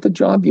might not get the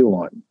job you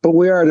want, but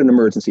we are at an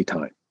emergency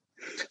time.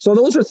 So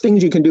those are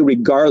things you can do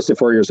regardless of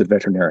 4 years as a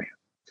veterinarian.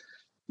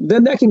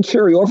 Then that can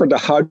carry over to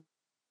how do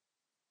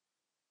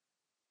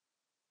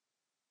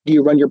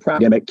you run your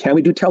pandemic? Can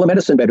we do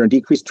telemedicine better and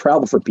decrease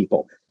travel for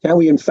people? Can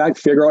we, in fact,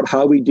 figure out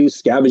how we do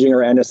scavenging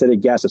our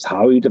anesthetic gases,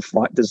 how we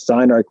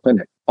design our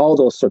clinic, all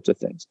those sorts of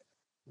things.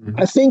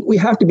 I think we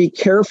have to be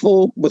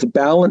careful with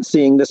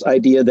balancing this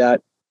idea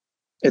that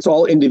it's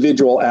all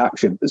individual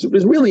action.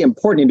 It's really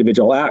important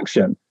individual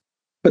action,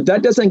 but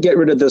that doesn't get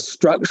rid of the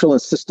structural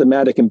and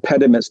systematic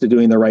impediments to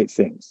doing the right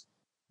things.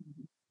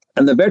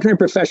 And the veterinary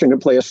profession can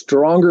play a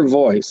stronger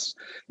voice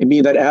in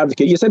being that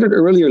advocate. You said it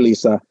earlier,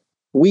 Lisa.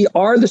 We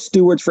are the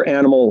stewards for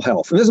animal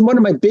health. And this is one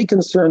of my big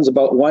concerns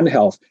about One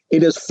Health.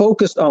 It is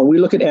focused on, we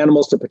look at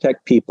animals to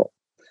protect people.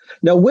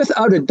 Now,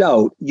 without a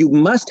doubt, you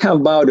must have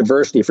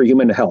biodiversity for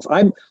human health.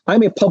 I'm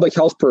a public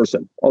health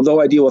person,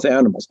 although I deal with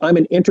animals. I'm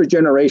an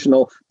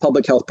intergenerational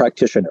public health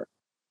practitioner,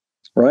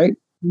 right?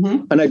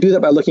 And I do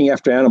that by looking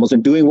after animals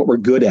and doing what we're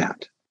good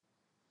at,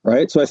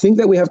 right? So I think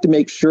that we have to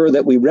make sure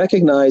that we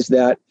recognize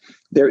that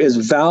there is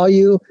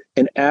value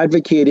in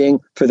advocating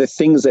for the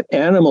things that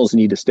animals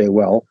need to stay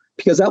well,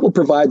 because that will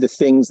provide the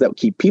things that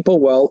keep people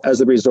well as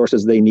the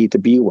resources they need to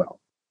be well.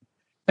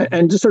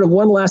 And just sort of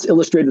one last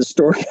illustrated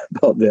story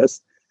about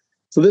this.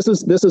 So this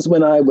is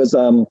when I was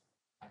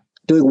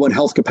doing One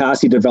Health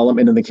capacity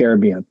development in the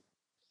Caribbean.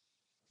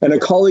 And a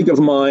colleague of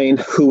mine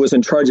who was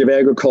in charge of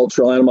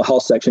agricultural animal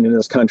health section in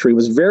this country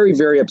was very,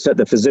 very upset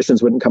that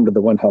physicians wouldn't come to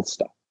the One Health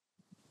stuff.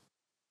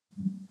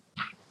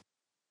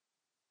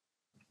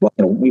 Well,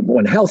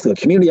 One Health, the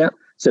community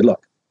said,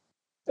 look,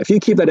 if you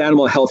keep that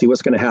animal healthy,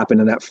 what's going to happen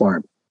in that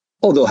farm?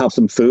 Oh, they'll have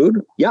some food.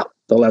 Yeah.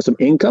 They'll have some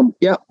income.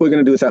 Yeah. What are we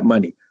going to do with that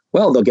money?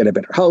 Well, they'll get a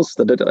better house.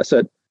 I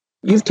said,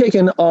 you've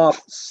taken off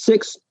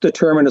 6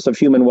 determinants of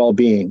human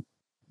well-being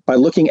by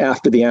looking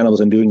after the animals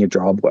and doing your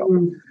job well.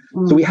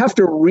 So we have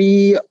to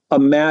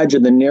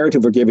reimagine the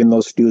narrative we're giving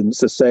those students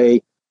to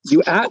say,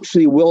 you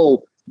actually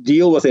will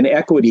deal with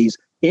inequities,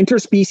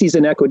 interspecies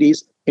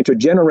inequities,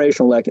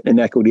 intergenerational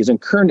inequities, and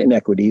current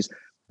inequities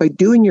by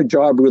doing your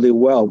job really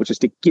well, which is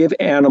to give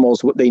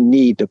animals what they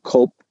need to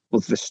cope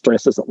with the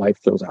stresses that life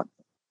throws at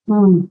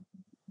them.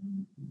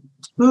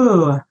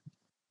 Ooh,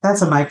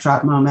 that's a mic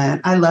drop moment.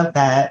 I love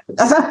that.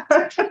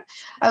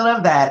 I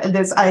love that. And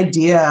this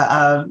idea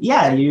of,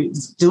 you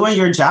doing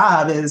your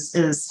job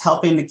is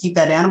helping to keep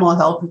that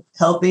animal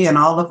healthy and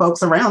all the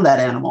folks around that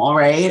animal,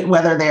 right?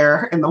 Whether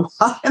they're in the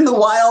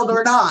wild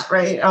or not,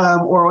 right?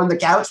 Or on the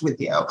couch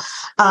with you.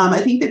 I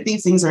think that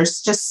these things are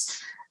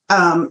just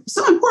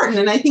so important.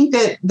 And I think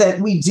that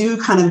we do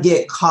kind of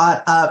get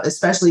caught up,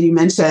 especially you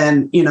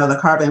mentioned, the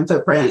carbon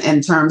footprint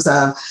in terms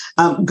of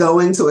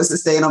going to a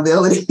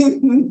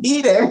sustainability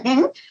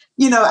meeting.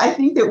 I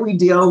think that we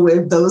deal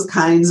with those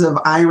kinds of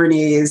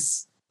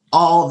ironies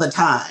all the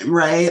time,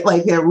 right?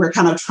 Like we're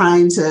kind of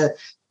trying to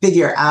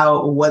figure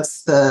out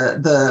what's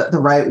the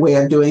right way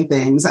of doing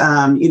things.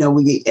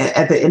 We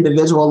at the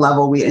individual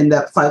level, we end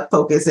up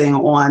focusing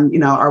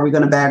on, are we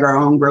going to bag our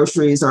own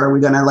groceries, or are we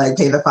going to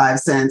pay the 5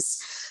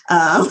 cents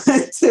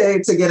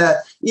to get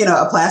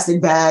a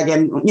plastic bag?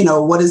 And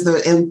what is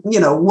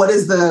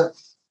the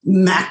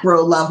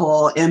macro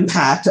level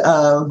impact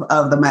of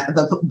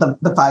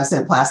the 5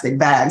 cent plastic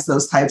bags,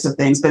 those types of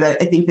things. But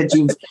I think that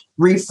you've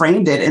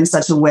reframed it in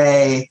such a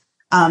way,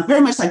 very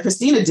much like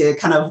Christina did,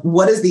 kind of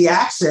what is the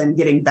action,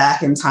 getting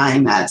back and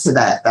tying that to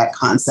that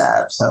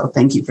concept. So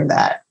thank you for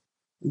that.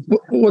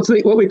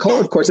 What we call,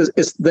 of course,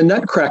 is the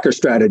nutcracker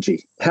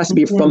strategy. It has to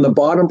be from the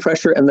bottom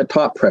pressure and the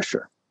top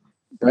pressure,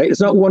 right?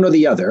 It's not one or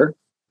the other.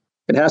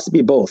 It has to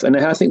be both. And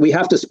we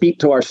have to speak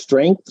to our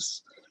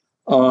strengths.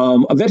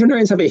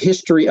 Veterinarians have a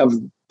history of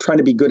trying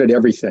to be good at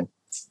everything,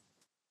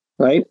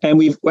 right? And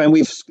we've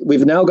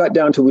now got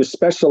down to we're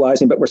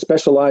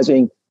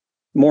specializing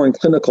more in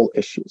clinical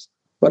issues.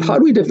 But how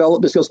do we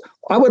develop the skills?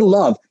 I would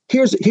love,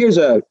 here's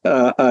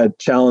a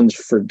challenge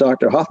for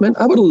Dr. Hoffman.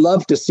 I would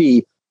love to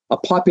see a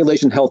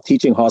population health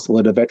teaching hospital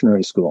at a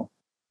veterinary school,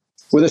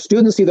 where the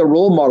students see the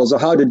role models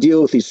of how to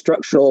deal with these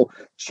structural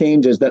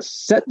changes that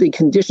set the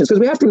conditions. Because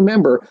we have to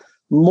remember,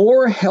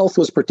 more health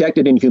was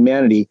protected in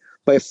humanity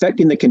by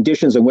affecting the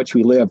conditions in which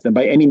we live than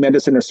by any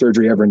medicine or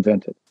surgery ever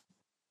invented.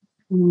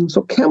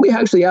 So can we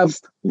actually have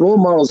role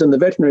models in the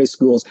veterinary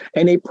schools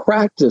and a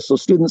practice of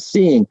students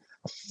seeing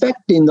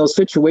affecting those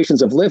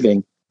situations of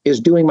living is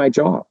doing my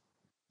job,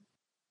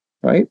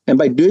 right? And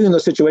by doing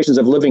those situations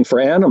of living for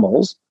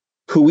animals,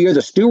 who we are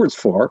the stewards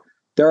for,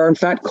 there are in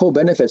fact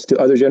co-benefits to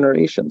other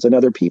generations and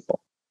other people,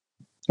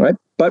 right?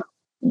 But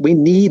we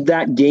need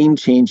that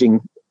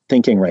game-changing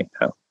thinking right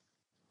now.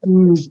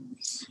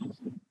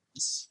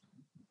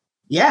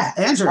 Yeah,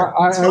 Andrew,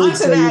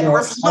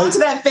 respond to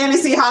that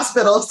fantasy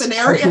hospital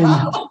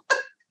scenario.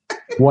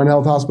 One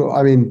Health Hospital.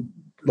 I mean,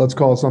 let's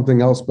call it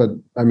something else. But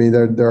I mean,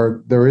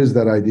 there is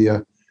that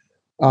idea.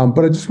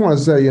 But I just want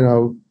to say,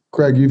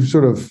 Craig, you've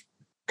sort of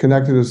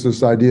connected us to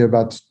this idea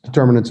about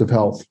determinants of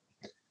health,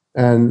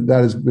 and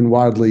that has been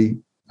widely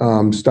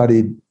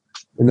studied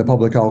in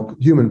the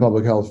human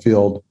public health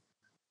field.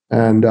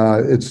 And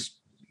it's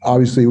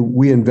obviously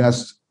we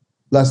invest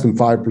less than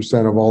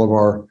 5% of all of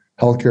our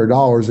healthcare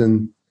dollars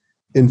in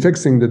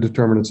fixing the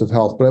determinants of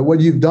health. But what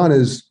you've done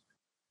is,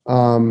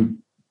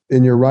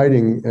 in your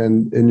writing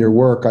and in your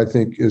work, I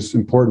think is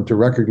important to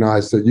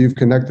recognize that you've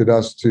connected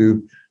us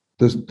to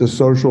the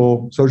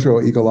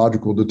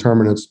socio-ecological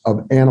determinants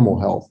of animal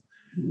health.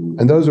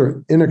 And those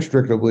are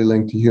inextricably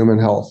linked to human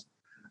health.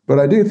 But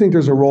I do think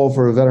there's a role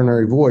for a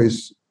veterinary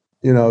voice,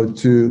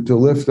 to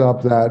lift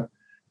up that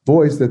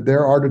voice that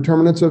there are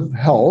determinants of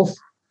health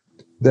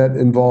that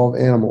involve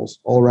animals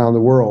all around the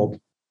world.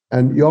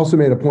 And you also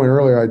made a point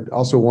earlier, I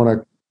also want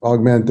to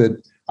augment that.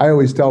 I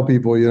always tell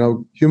people,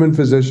 human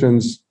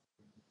physicians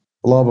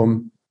love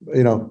them,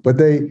 but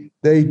they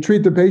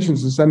treat the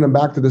patients and send them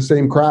back to the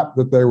same crap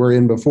that they were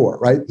in before,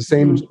 right? The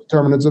same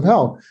determinants of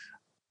health.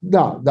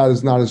 No, that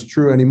is not as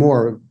true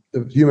anymore.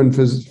 The human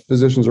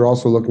physicians are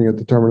also looking at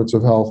determinants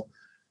of health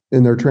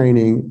in their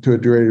training to a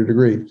greater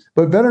degree.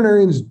 But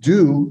veterinarians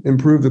do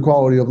improve the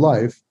quality of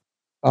life,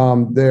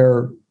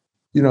 their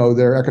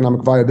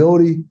economic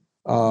viability,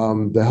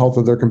 the health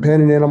of their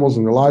companion animals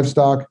and their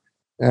livestock,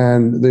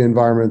 and the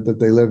environment that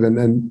they live in.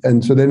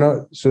 And so they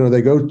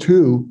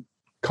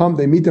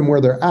meet them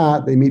where they're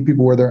at, they meet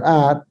people where they're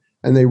at,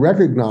 and they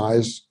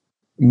recognize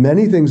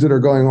many things that are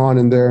going on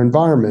in their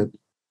environment.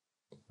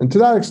 And to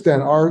that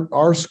extent,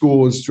 our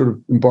school has sort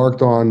of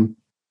embarked on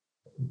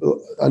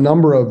a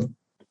number of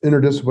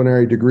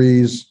interdisciplinary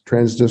degrees,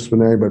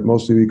 transdisciplinary, but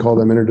mostly we call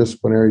them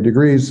interdisciplinary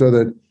degrees, so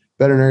that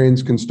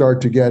veterinarians can start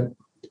to get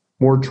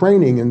more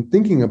training and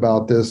thinking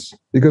about this.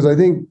 Because I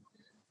think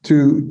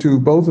to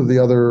both of the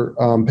other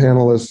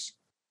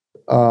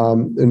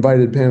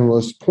invited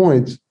panelists'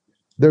 points,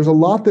 there's a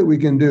lot that we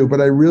can do,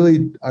 but I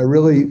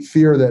really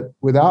fear that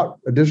without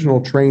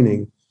additional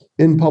training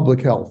in public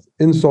health,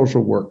 in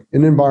social work,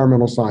 in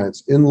environmental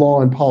science, in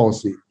law and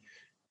policy,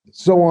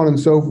 so on and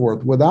so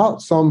forth,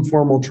 without some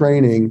formal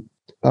training,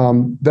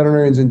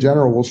 veterinarians in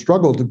general will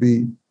struggle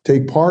to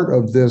take part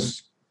of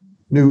this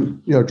new,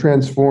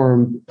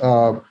 transformed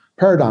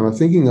paradigm of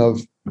thinking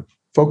of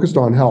focused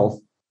on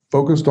health,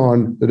 focused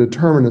on the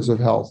determinants of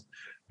health,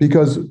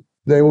 because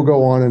they will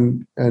go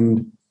on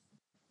and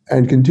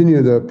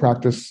continue to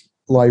practice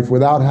life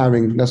without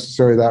having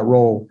necessarily that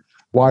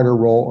wider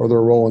role, or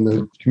their role in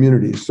the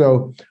community.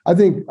 So I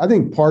think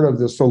part of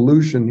the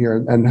solution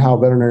here and how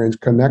veterinarians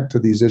connect to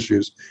these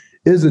issues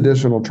is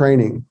additional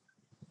training.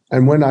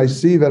 And when I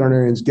see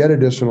veterinarians get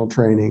additional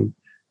training,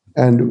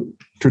 and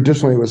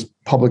traditionally it was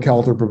public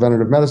health or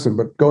preventative medicine,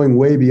 but going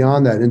way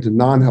beyond that into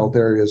non-health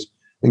areas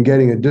and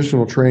getting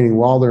additional training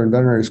while they're in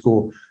veterinary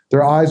school,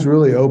 their eyes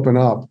really open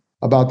up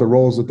about the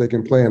roles that they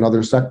can play in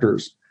other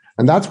sectors.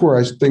 And that's where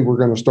I think we're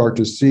going to start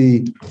to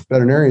see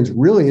veterinarians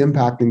really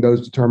impacting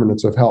those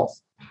determinants of health,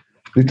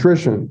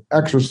 nutrition,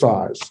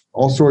 exercise,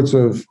 all sorts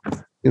of,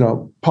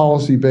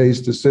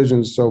 policy-based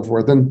decisions, so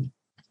forth. And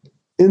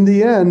in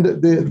the end,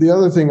 the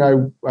other thing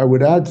I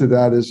would add to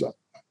that is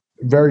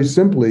very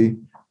simply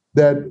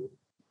that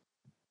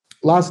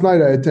last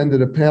night I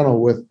attended a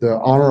panel with the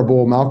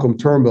Honorable Malcolm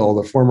Turnbull,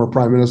 the former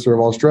Prime Minister of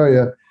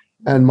Australia,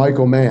 and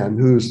Michael Mann,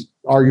 who's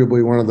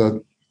arguably one of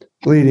the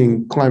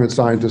leading climate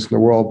scientists in the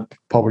world,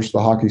 published the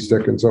hockey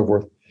stick and so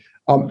forth.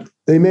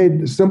 They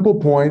made a simple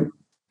point.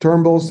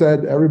 Turnbull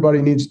said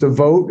everybody needs to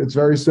vote. It's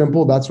very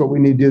simple. That's what we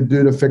need to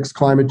do to fix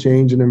climate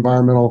change and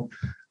environmental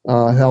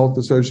health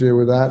associated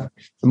with that.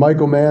 And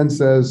Michael Mann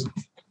says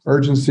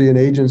urgency and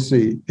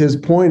agency. His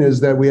point is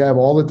that we have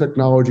all the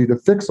technology to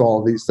fix all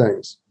of these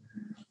things,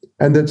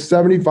 and that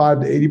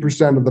 75 to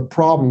 80% of the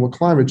problem with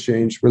climate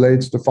change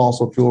relates to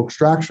fossil fuel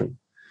extraction.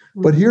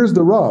 But here's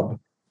the rub.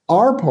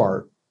 Our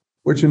part,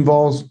 which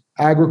involves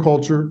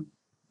agriculture,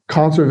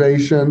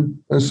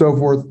 conservation, and so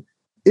forth,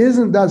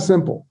 isn't that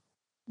simple.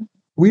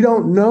 We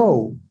don't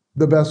know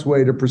the best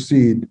way to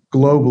proceed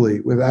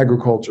globally with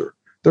agriculture.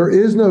 There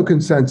is no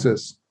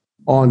consensus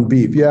on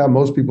beef. Yeah,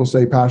 most people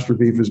say pasture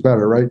beef is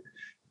better, right?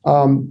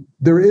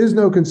 There is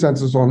no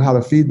consensus on how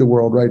to feed the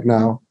world right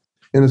now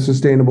in a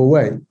sustainable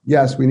way.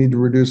 Yes, we need to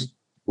reduce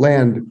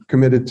land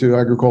committed to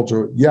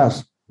agriculture.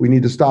 Yes, we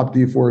need to stop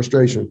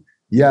deforestation.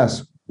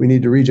 Yes, we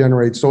need to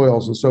regenerate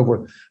soils and so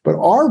forth. But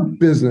our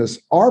business,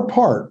 our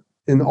part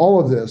in all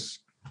of this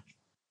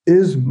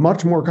is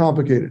much more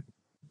complicated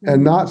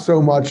and not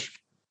so much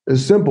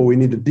as simple. We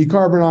need to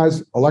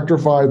decarbonize,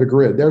 electrify the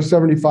grid. There's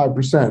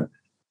 75%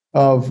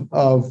 of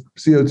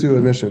CO2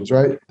 emissions,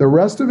 right? The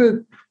rest of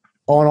it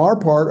on our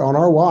part, on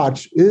our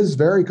watch, is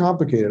very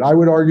complicated. I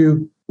would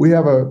argue we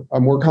have a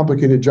more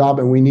complicated job,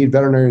 and we need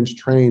veterinarians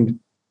trained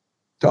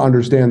to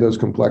understand those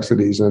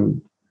complexities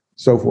and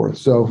so forth.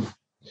 So,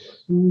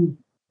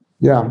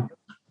 yeah.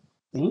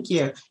 Thank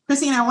you.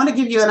 Christine, I want to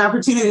give you an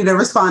opportunity to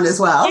respond as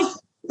well.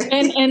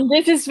 And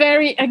this is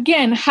very,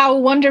 again, how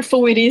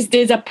wonderful it is.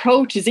 These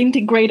approaches,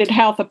 integrated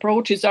health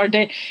approaches, are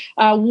the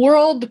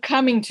world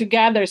coming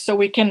together so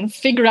we can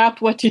figure out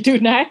what to do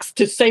next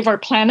to save our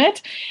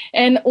planet.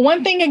 And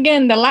one thing,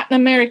 again, the Latin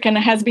American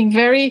has been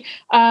very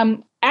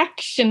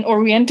action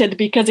oriented,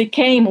 because it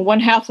came,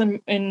 One Health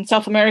in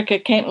South America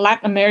came,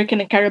 Latin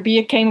American and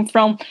Caribbean came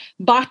from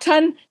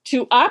bottom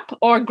to up,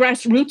 or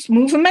grassroots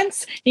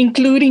movements,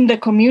 including the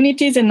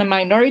communities and the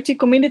minority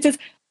communities.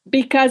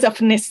 Because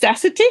of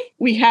necessity,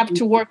 we have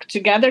to work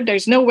together.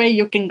 There's no way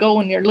you can go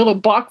in your little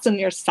box in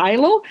your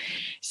silo.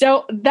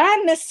 So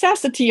that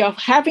necessity of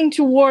having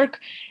to work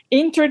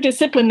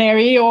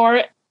interdisciplinary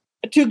or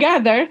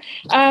together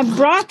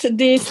brought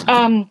this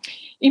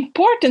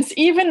importance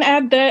even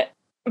at the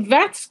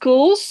vet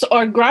schools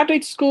or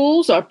graduate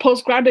schools or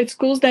postgraduate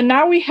schools, that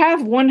now we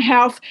have One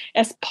Health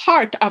as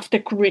part of the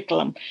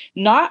curriculum,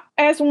 not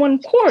as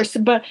one course,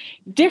 but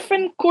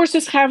different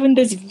courses having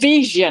this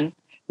vision.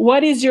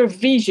 What is your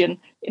vision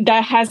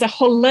that has a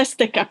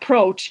holistic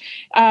approach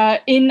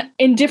in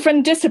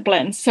different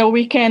disciplines, so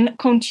we can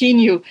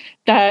continue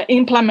the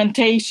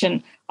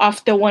implementation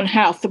of the One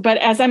Health? But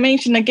as I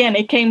mentioned, again,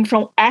 it came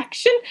from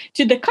action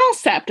to the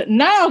concept.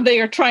 Now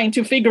they are trying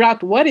to figure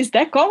out what is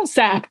that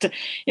concept,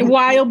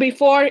 while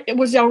before it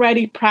was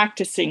already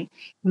practicing.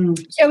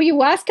 So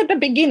you asked at the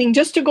beginning,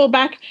 just to go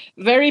back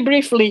very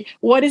briefly,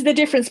 what is the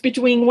difference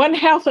between One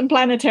Health and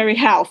planetary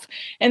health?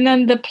 And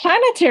then the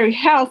planetary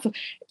health,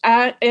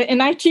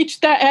 and I teach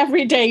that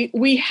every day,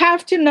 we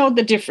have to know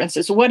the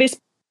differences. What is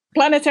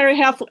planetary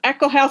health,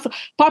 eco health,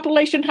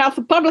 population health,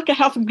 public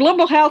health,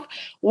 global health,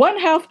 One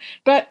Health?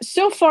 But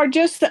so far,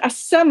 just a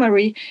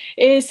summary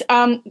is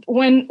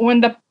when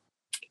the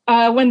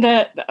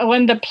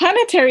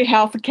planetary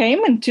health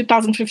came in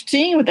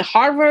 2015 with the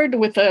Harvard,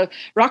 with the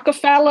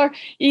Rockefeller,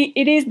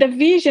 the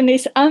vision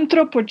is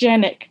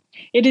anthropogenic.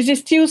 It is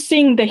still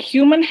seeing the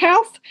human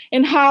health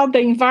and how the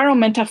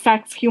environment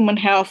affects human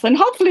health. And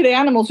hopefully the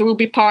animals will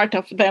be part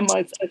of them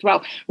as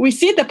well. We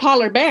see the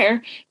polar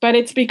bear, but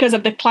it's because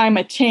of the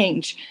climate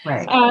change.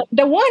 Right.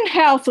 The One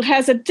Health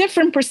has a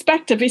different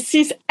perspective. It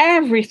sees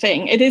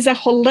everything. It is a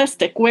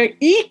holistic, where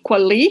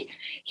equally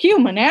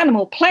human,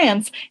 animal,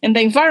 plants, and the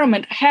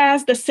environment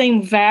has the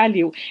same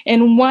value,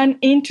 and one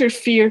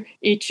interfere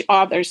each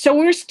other. So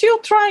we're still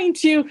trying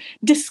to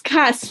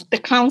discuss the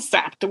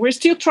concept. We're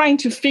still trying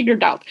to figure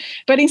it out.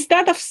 But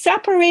instead of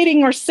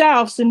separating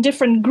ourselves in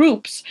different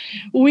groups,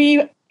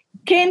 we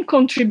can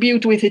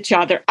contribute with each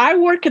other. I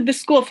work at the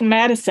School of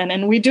Medicine,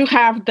 and we do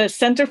have the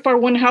Center for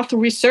One Health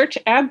Research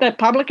at the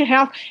Public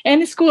Health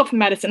and the School of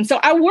Medicine. So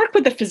I work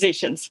with the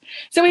physicians.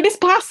 So it is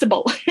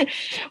possible.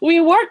 We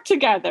work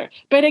together.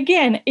 But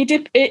again, I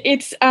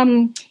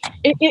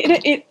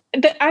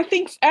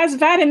think as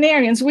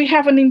veterinarians, we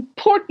have an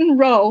important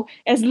role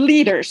as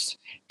leaders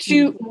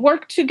to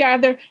work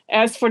together,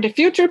 as for the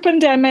future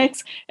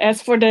pandemics, as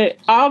for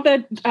all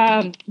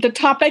the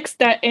topics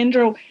that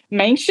Andrew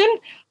mentioned.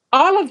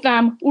 All of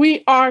them,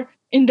 we are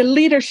in the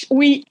leadership.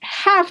 We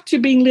have to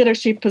be in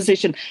leadership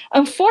position.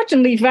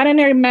 Unfortunately,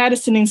 veterinary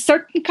medicine in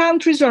certain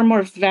countries are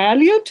more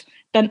valued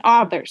than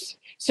others.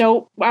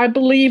 So I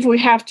believe we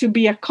have to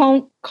be a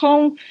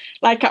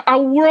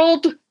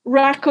world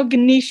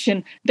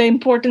recognition, the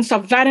importance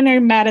of veterinary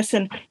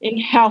medicine in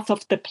health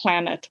of the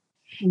planet.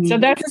 So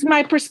that is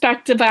my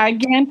perspective. I,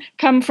 again,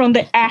 come from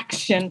the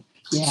action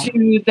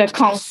to the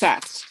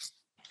concept.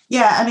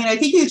 Yeah, I mean, I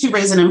think that you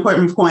raise an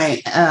important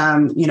point.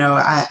 I'm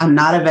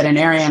not a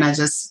veterinarian.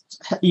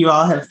 You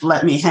all have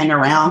let me hang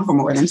around for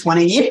more than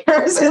 20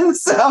 years. And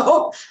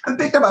so I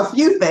picked up a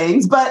few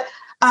things. But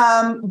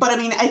I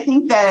mean, I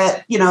think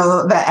that,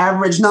 the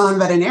average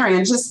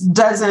non-veterinarian just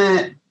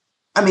doesn't,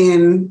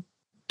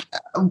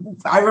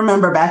 I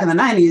remember back in the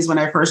 90s when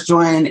I first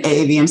joined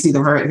AAVMC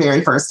the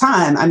very first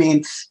time. I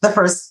mean, the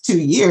first 2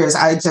 years,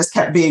 I just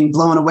kept being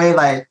blown away.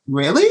 Like,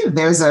 really?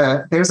 There's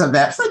a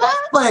vet for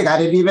that? Like, I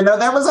didn't even know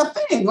that was a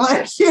thing.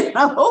 Like,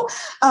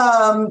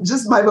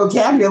 just my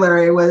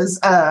vocabulary was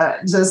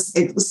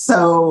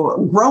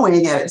so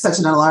growing at such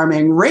an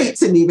alarming rate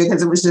to me,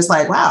 because it was just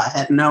like, wow, I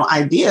had no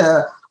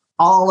idea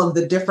all of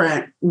the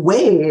different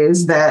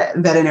ways that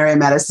veterinary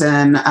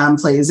medicine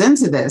plays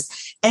into this.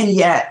 And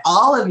yet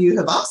all of you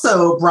have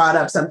also brought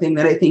up something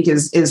that I think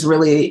is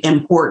really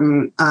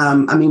important.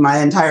 My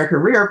entire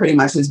career pretty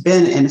much has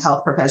been in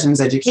health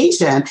professions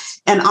education.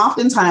 And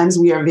oftentimes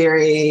we are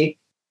very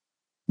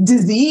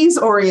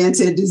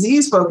disease-oriented,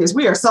 disease-focused.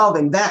 We are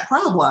solving that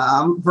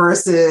problem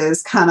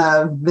versus kind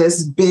of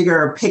this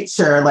bigger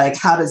picture, like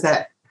how does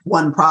that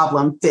one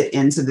problem fit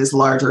into this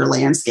larger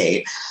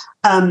landscape?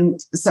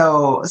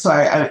 So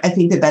I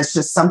think that that's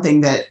just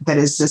something that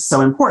is just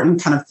so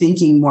important, kind of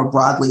thinking more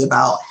broadly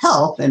about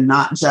health and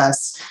not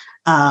just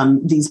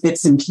these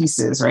bits and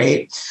pieces,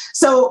 right?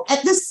 So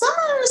at this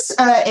summer's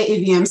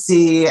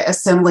AAVMC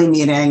assembly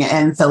meeting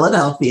in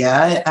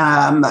Philadelphia,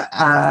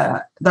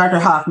 Dr.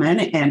 Hoffman,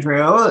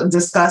 Andrew,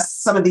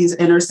 discussed some of these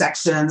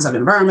intersections of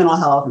environmental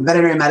health and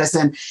veterinary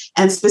medicine,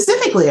 and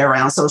specifically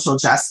around social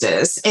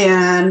justice.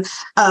 And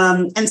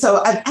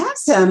so I've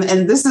asked him,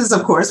 and this is,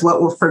 of course,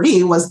 what for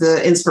me was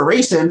the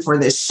inspiration for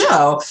this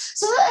show.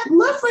 So I'd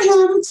love for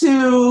him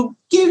to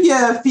give you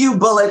a few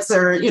bullets,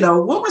 or,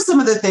 what were some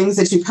of the things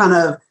that you kind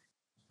of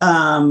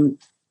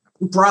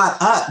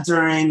brought up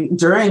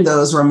during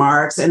those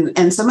remarks,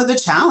 and some of the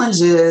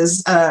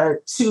challenges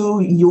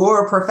to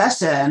your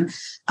profession,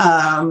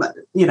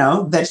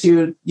 that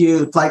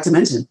you'd like to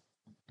mention.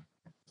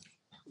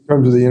 In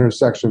terms of the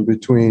intersection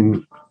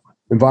between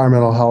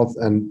environmental health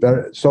and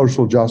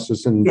social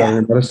justice and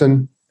veterinary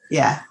medicine.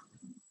 Yeah.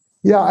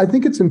 Yeah, I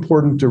think it's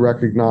important to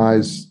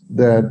recognize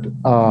that,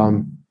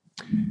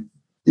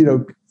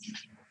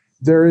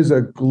 there is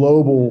a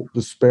global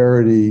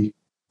disparity.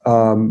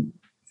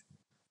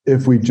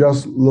 If we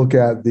just look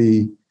at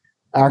the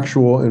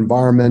actual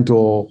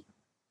environmental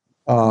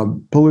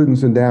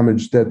pollutants and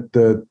damage that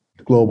the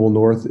global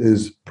north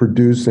is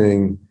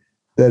producing,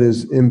 that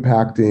is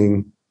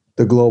impacting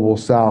the global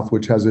south,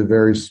 which has a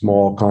very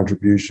small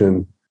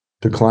contribution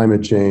to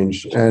climate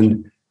change.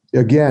 And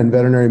again,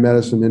 veterinary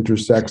medicine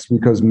intersects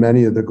because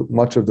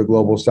much of the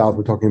global south,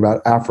 we're talking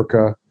about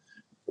Africa,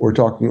 we're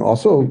talking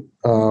also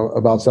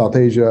about South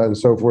Asia and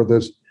so forth,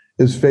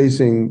 is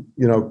facing,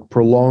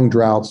 prolonged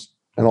droughts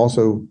and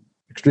also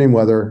extreme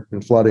weather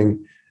and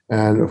flooding,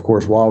 and of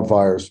course,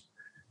 wildfires.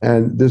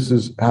 And this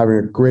is having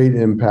a great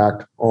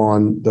impact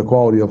on the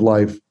quality of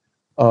life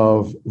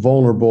of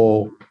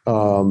vulnerable,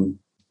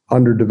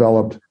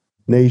 underdeveloped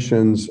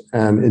nations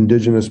and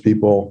indigenous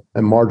people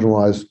and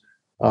marginalized,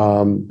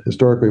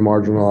 historically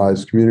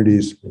marginalized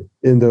communities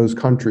in those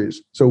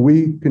countries. So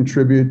we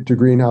contribute to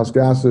greenhouse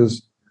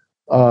gases.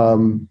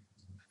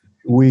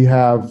 We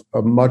have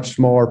a much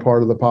smaller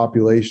part of the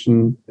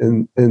population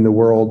in the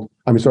world.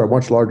 a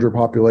much larger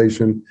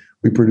population.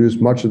 We produce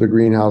much of the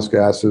greenhouse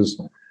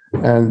gases,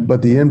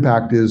 but the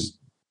impact is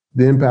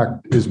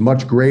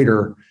much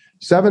greater.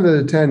 7 of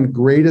the 10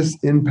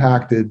 greatest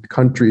impacted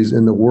countries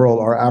in the world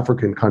are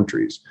African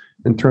countries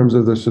in terms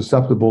of they're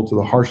susceptible to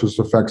the harshest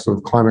effects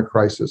of climate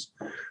crisis.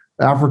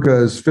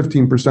 Africa is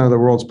 15% of the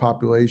world's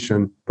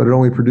population, but it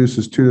only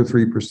produces 2 to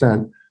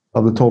 3%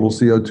 of the total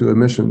CO2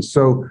 emissions.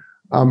 So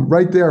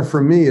right there,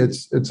 for me,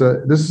 this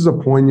is a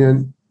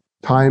poignant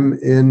time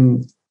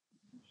in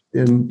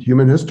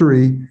human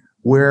history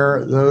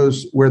where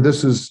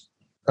this is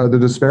the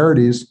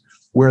disparities,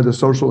 where the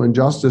social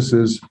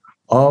injustices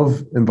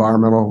of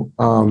environmental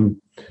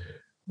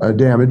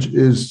damage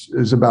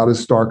is about as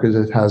stark as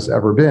it has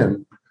ever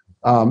been.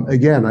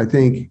 Again, I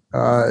think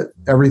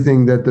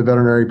everything that the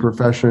veterinary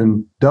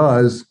profession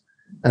does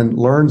and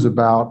learns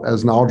about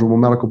as knowledgeable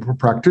medical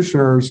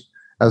practitioners,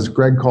 as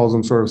Greg calls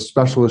them, sort of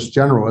specialist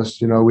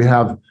generalists. We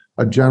have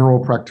a general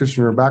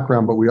practitioner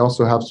background, but we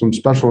also have some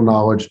special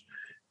knowledge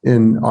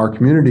in our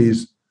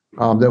communities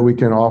that we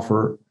can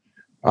offer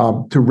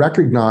to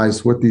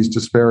recognize what these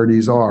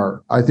disparities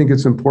are. I think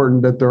it's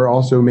important that there are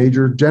also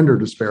major gender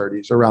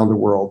disparities around the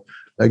world.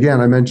 Again,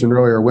 I mentioned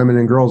earlier, women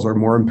and girls are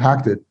more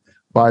impacted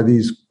by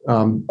these.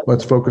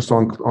 Let's focus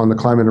on the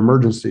climate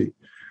emergency.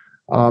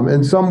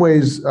 In some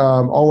ways,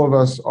 all of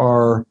us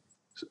are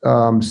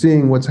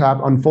seeing what's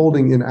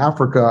unfolding in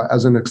Africa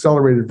as an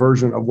accelerated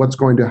version of what's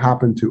going to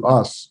happen to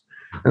us.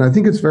 And I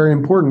think it's very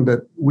important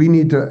that we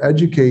need to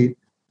educate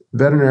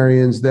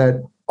veterinarians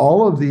that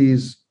all of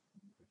these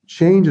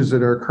changes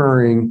that are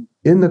occurring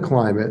in the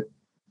climate,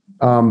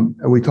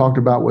 and we talked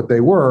about what they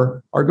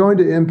were, are going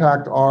to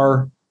impact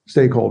our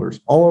stakeholders,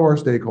 all of our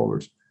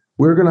stakeholders.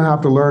 We're going to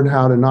have to learn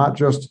how to not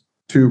just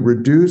to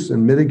reduce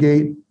and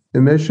mitigate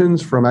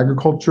emissions from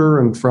agriculture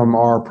and from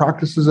our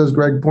practices, as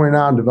Greg pointed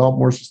out, and develop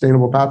more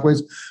sustainable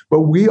pathways,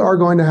 but we are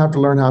going to have to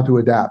learn how to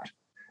adapt.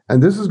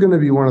 And this is going to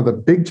be one of the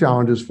big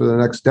challenges for the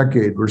next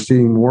decade. We're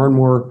seeing more and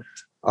more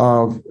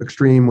of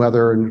extreme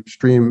weather and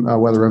extreme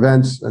weather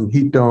events and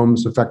heat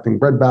domes affecting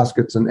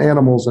breadbaskets and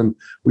animals. And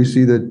we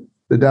see the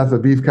death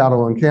of beef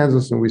cattle in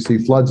Kansas, and we see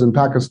floods in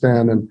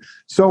Pakistan, and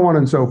so on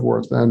and so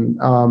forth. And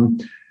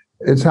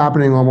it's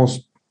happening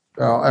almost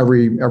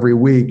every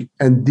week.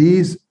 And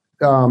these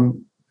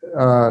events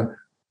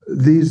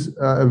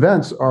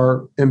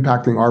are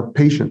impacting our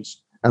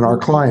patients and our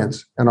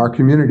clients and our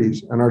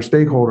communities and our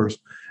stakeholders.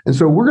 And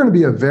so we're going to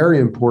be a very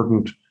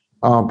important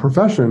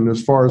profession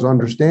as far as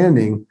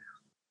understanding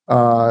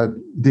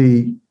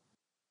the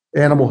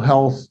animal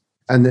health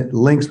and the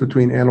links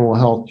between animal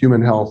health,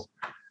 human health,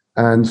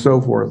 and so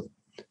forth.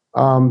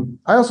 I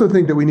also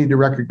think that we need to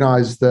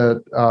recognize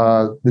that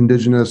the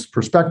indigenous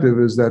perspective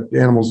is that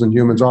animals and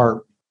humans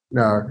are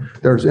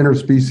there's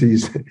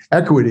interspecies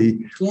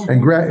equity. Yeah.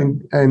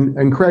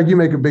 And Craig, you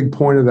make a big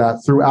point of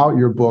that throughout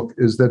your book,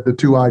 is that the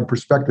two-eyed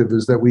perspective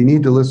is that we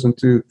need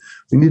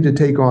to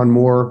take on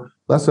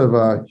less of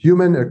a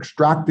human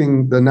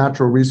extracting the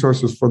natural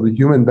resources for the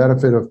human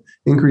benefit of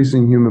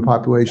increasing human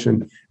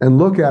population, and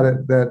look at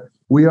it that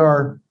we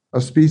are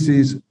a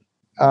species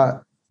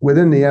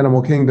within the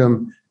animal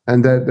kingdom,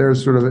 and that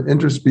there's sort of an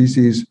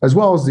interspecies as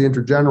well as the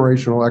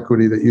intergenerational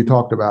equity that you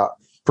talked about.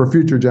 for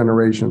future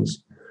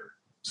generations.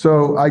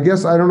 So I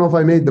guess I don't know if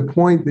I made the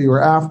point that you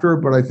were after,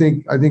 but I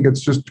think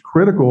it's just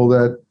critical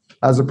that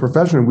as a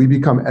profession we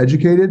become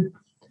educated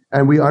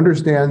and we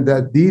understand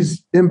that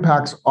these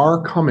impacts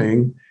are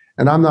coming.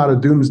 And I'm not a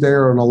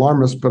doomsdayer or an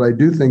alarmist, but I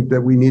do think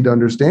that we need to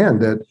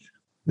understand that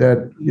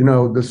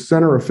the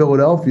center of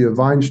Philadelphia,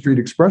 Vine Street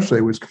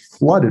Expressway, was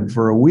flooded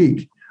for a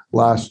week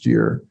last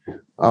year.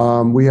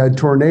 We had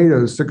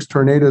tornadoes, 6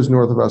 tornadoes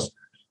north of us.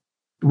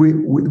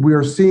 We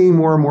are seeing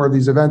more and more of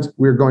these events.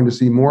 We're going to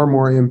see more and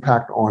more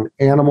impact on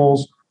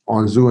animals,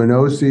 on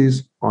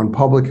zoonoses, on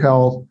public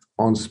health,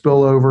 on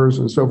spillovers,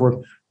 and so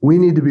forth. We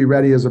need to be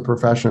ready as a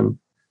profession,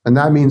 and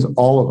that means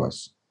all of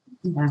us.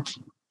 Yeah.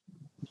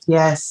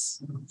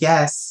 Yes.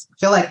 I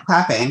feel like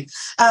clapping.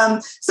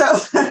 But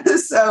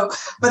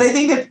I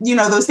think that,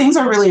 those things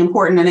are really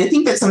important. And I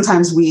think that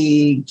sometimes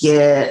we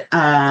get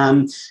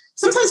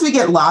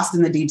lost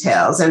in the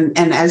details. And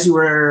as you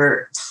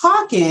were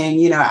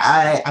talking,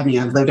 I've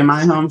lived in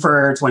my home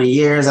for 20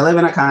 years. I live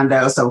in a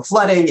condo. So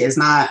flooding is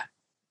not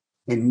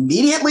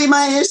immediately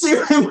my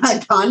issue in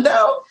my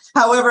condo.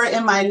 However,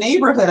 in my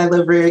neighborhood, I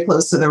live very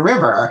close to the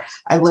river.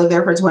 I lived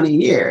there for 20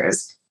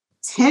 years.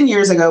 10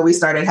 years ago, we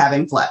started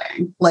having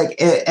flooding.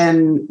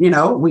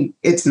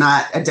 It's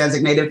not a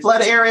designated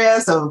flood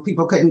area, so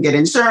people couldn't get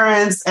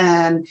insurance.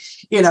 And,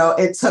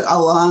 it took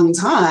a long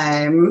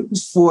time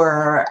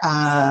for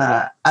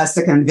us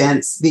to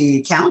convince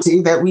the county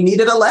that we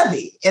needed a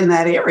levee in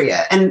that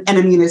area. And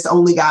it's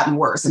only gotten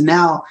worse. And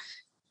now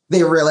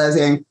they're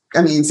realizing,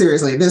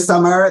 seriously, this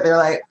summer, they're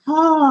like,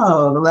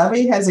 oh, the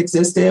levee has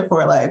existed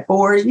for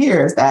 4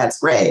 years. That's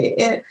great.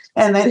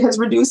 And it has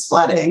reduced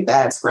flooding.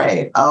 That's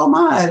great. Oh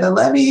my, the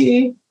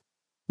levee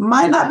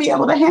might not be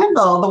able to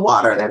handle the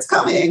water that's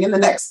coming in the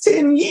next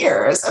 10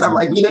 years. And I'm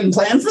like, you didn't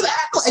plan for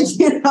that?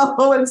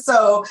 And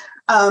so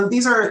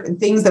these are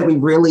things that we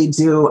really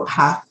do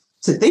have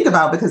to think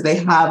about because they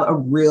have a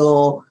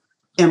real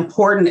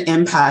important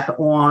impact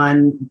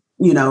on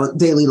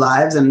daily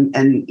lives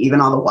and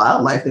even all the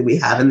wildlife that we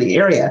have in the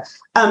area.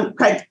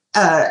 Craig,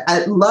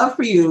 I'd love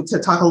for you to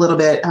talk a little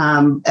bit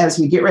as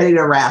we get ready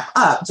to wrap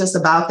up, just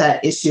about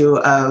that issue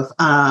of,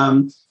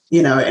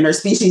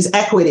 interspecies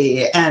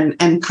equity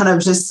and kind of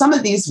just some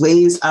of these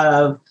ways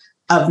of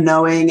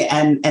knowing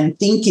and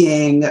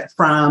thinking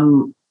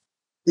from,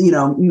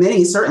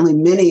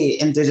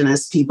 many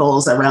Indigenous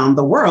peoples around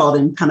the world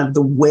and kind of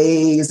the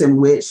ways in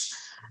which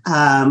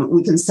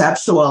we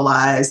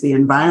conceptualize the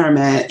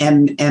environment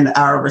and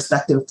our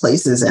respective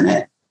places in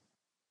it.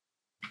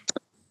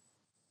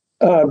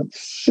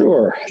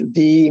 Sure.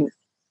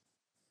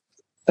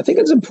 I think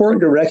it's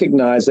important to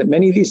recognize that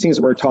many of these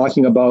things we're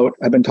talking about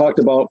have been talked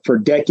about for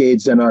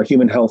decades in our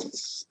human health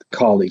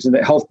colleagues and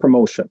the health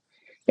promotion.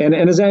 And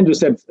as Andrew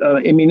said,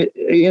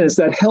 it's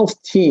that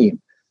health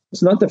team.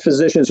 It's not the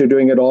physicians who are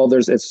doing it all.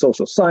 It's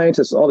social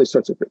scientists, all these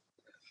sorts of things.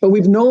 But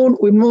we've known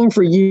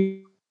for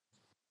years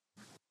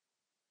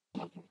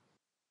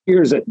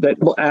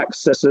that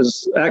access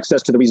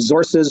to the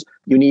resources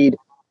you need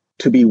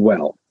to be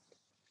well,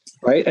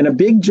 right? And a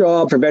big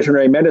job for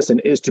veterinary medicine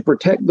is to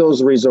protect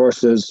those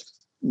resources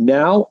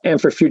now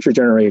and for future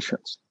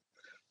generations.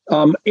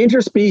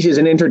 Interspecies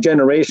and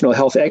intergenerational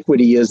health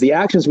equity is the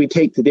actions we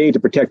take today to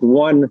protect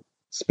one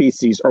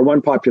species or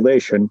one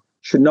population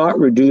should not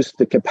reduce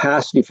the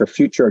capacity for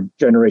future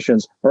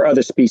generations or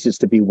other species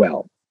to be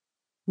well,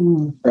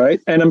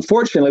 right? And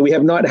unfortunately, we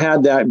have not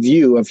had that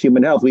view of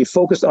human health. We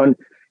focused on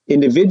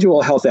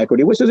individual health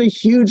equity, which is a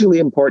hugely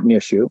important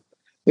issue.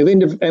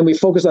 And we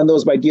focus on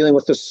those by dealing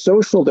with the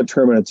social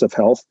determinants of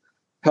health,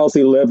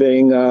 healthy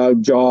living,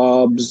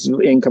 jobs,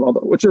 income,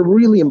 which are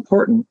really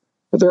important,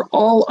 but they're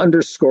all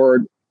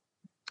underscored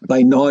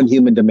by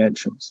non-human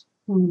dimensions.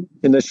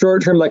 In the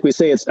short term, like we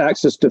say, it's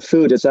access to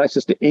food, it's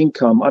access to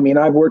income.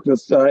 I've worked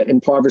with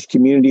impoverished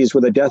communities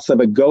where the death of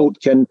a goat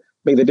can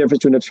make the difference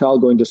between a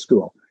child going to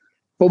school.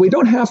 But we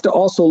don't have to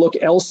also look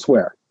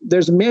elsewhere.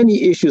 There's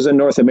many issues in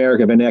North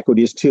America of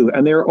inequities too,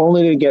 and they're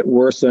only going to get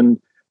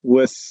worsened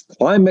with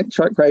climate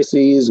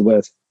crises,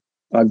 with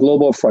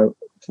global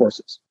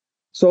forces.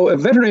 So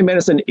if veterinary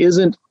medicine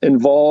isn't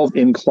involved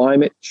in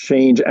climate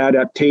change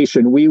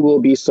adaptation, we will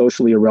be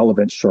socially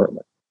irrelevant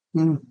shortly.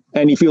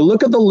 And if you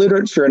look at the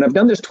literature, and I've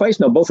done this twice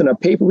now, both in a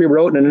paper we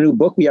wrote and in a new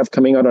book we have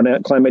coming out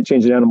on climate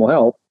change and animal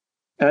health,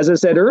 as I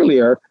said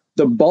earlier,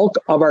 the bulk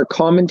of our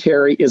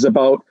commentary is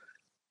about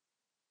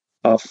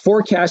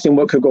forecasting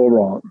what could go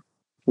wrong.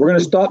 We're going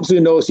to stop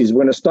zoonoses.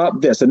 We're going to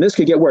stop this, and this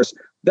could get worse.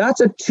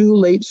 That's a too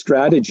late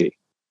strategy.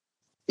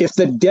 If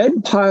the dead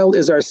pile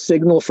is our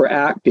signal for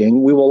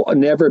acting, we will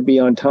never be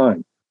on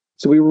time.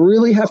 So we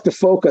really have to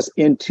focus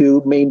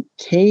into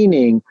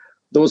maintaining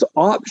those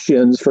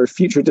options for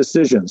future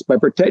decisions by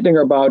protecting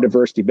our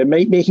biodiversity, but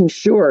making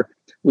sure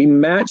we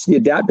match the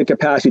adaptive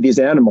capacity of these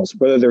animals,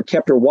 whether they're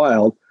kept or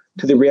wild,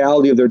 to the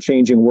reality of their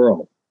changing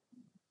world.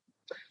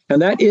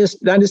 And that is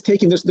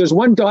taking this. There's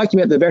one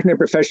document the veterinary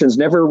professions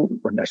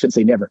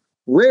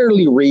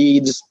rarely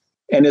reads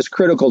and is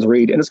critical to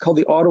read, and it's called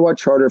the Ottawa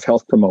Charter of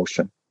Health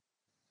Promotion.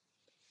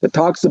 It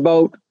talks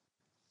about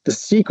The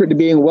secret to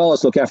being well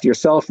is look after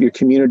yourself, your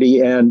community,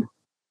 and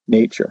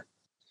nature.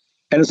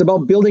 And it's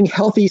about building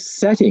healthy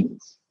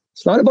settings.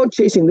 It's not about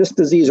chasing this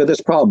disease or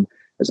this problem.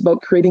 It's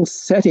about creating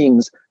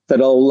settings that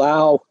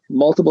allow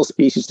multiple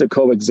species to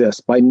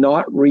coexist by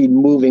not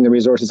removing the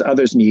resources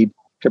others need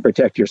to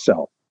protect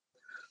yourself.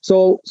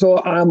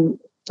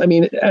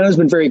 Anna's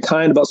been very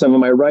kind about some of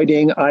my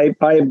writing. I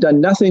have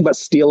done nothing but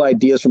steal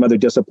ideas from other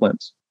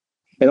disciplines.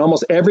 And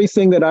almost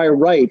everything that I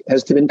write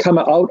has been come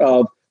out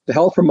of the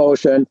health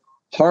promotion,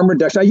 harm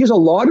reduction. I use a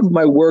lot of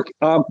my work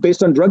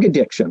based on drug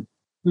addiction.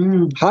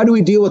 How do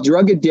we deal with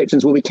drug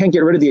addictions? Well, we can't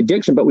get rid of the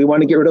addiction, but we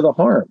want to get rid of the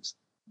harms.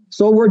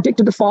 So we're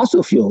addicted to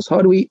fossil fuels.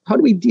 How do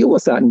we deal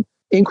with that and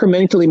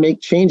incrementally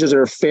make changes that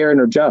are fair and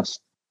are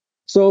just?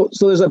 So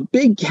there's a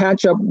big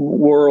catch-up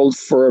world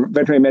for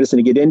veterinary medicine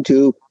to get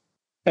into,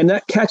 and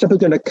that catch-up is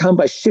going to come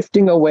by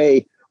shifting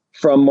away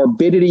from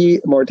morbidity,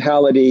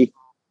 mortality,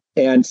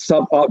 and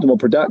suboptimal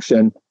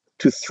production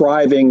to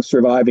thriving,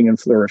 surviving, and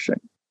flourishing.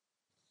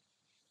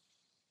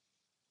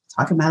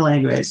 Talking my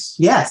language.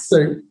 Yes.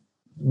 So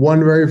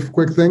one very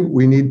quick thing,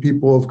 we need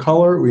people of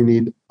color, we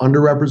need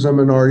underrepresented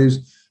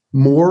minorities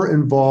more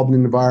involved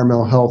in the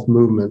environmental health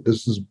movement.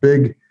 This is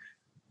big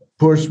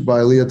push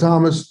by Leah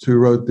Thomas, who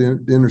wrote the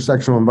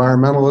Intersectional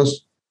Environmentalist,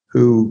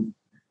 who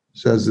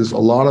says this, a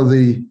lot of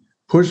the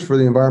push for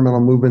the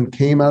environmental movement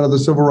came out of the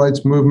civil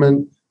rights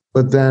movement,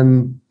 but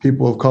then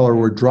people of color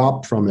were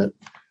dropped from it.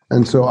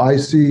 And so I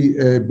see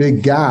a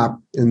big gap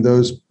in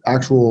those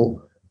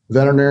actual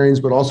veterinarians,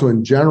 but also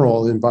in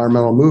general, the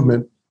environmental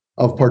movement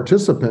of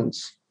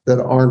participants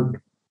that aren't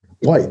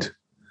white.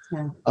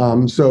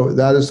 Yeah. So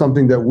that is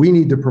something that we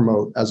need to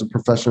promote as a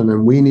profession,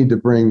 and we need to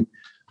bring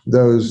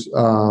those.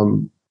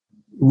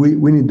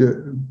 We need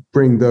to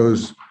bring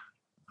those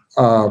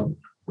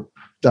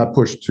that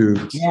push to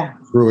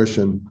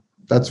fruition.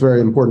 That's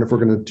very important if we're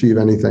going to achieve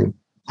anything.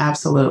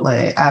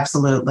 Absolutely,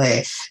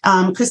 absolutely.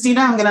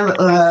 Christina, I'm going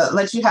to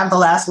let you have the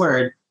last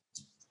word.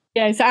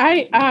 Yes,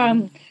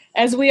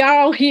 as we are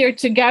all here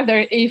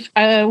together, if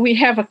we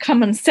have a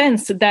common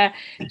sense that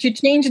to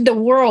change the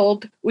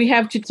world, we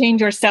have to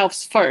change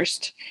ourselves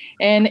first.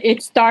 And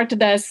it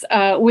started us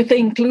with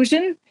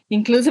the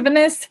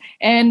inclusiveness,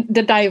 and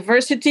the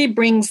diversity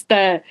brings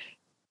the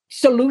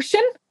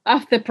solution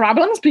of the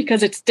problems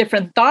because it's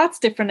different thoughts,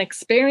 different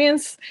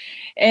experience.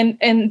 And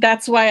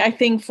that's why I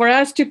think for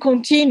us to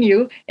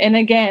continue, and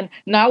again,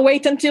 not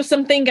wait until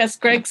something, as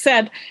Craig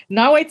said,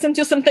 not wait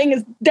until something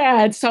is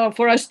dead. So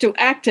for us to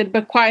act it,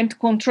 but quite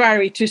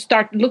contrary, to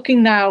start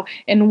looking now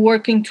and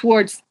working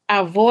towards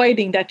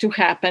avoiding that to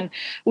happen.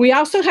 We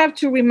also have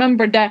to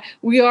remember that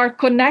we are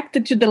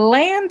connected to the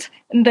land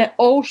and the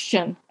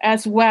ocean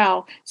as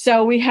well.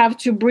 So we have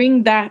to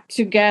bring that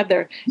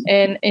together.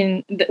 And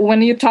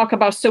when you talk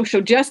about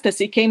social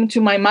justice, it came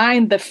to my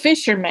mind, the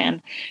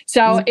fishermen.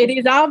 So it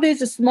is all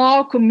these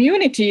small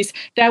communities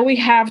that we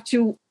have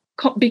to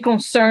be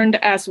concerned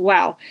as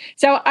well.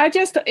 So I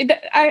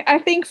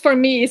think for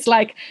me, it's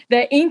like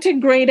the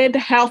integrated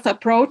health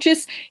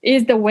approaches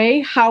is the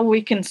way how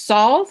we can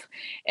solve,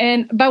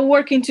 and by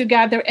working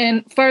together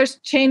and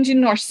first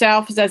changing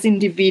ourselves as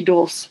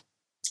individuals.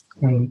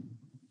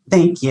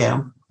 Thank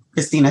you,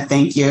 Christina.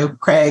 Thank you,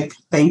 Craig.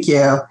 Thank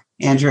you,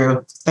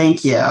 Andrew.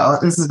 Thank you.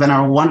 This has been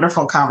a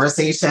wonderful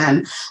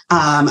conversation.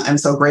 I'm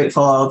so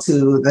grateful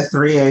to the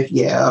three of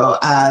you.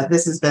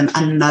 This has been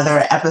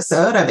another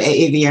episode of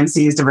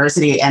AAVMC's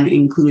Diversity and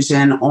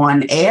Inclusion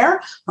on Air.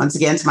 Once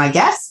again, to my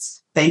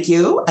guests, thank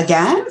you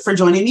again for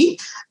joining me.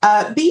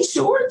 Be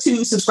sure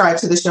to subscribe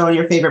to the show on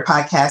your favorite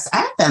podcast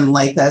app and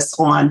like us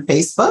on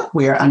Facebook.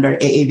 We are under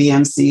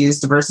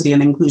AAVMC's Diversity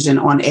and Inclusion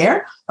on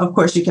Air. Of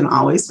course, you can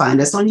always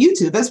find us on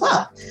YouTube as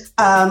well.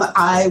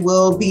 I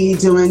will be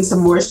doing some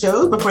more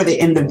shows before the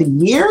end of the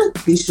year.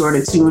 Be sure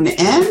to tune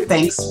in.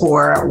 Thanks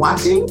for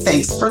watching.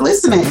 Thanks for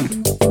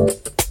listening.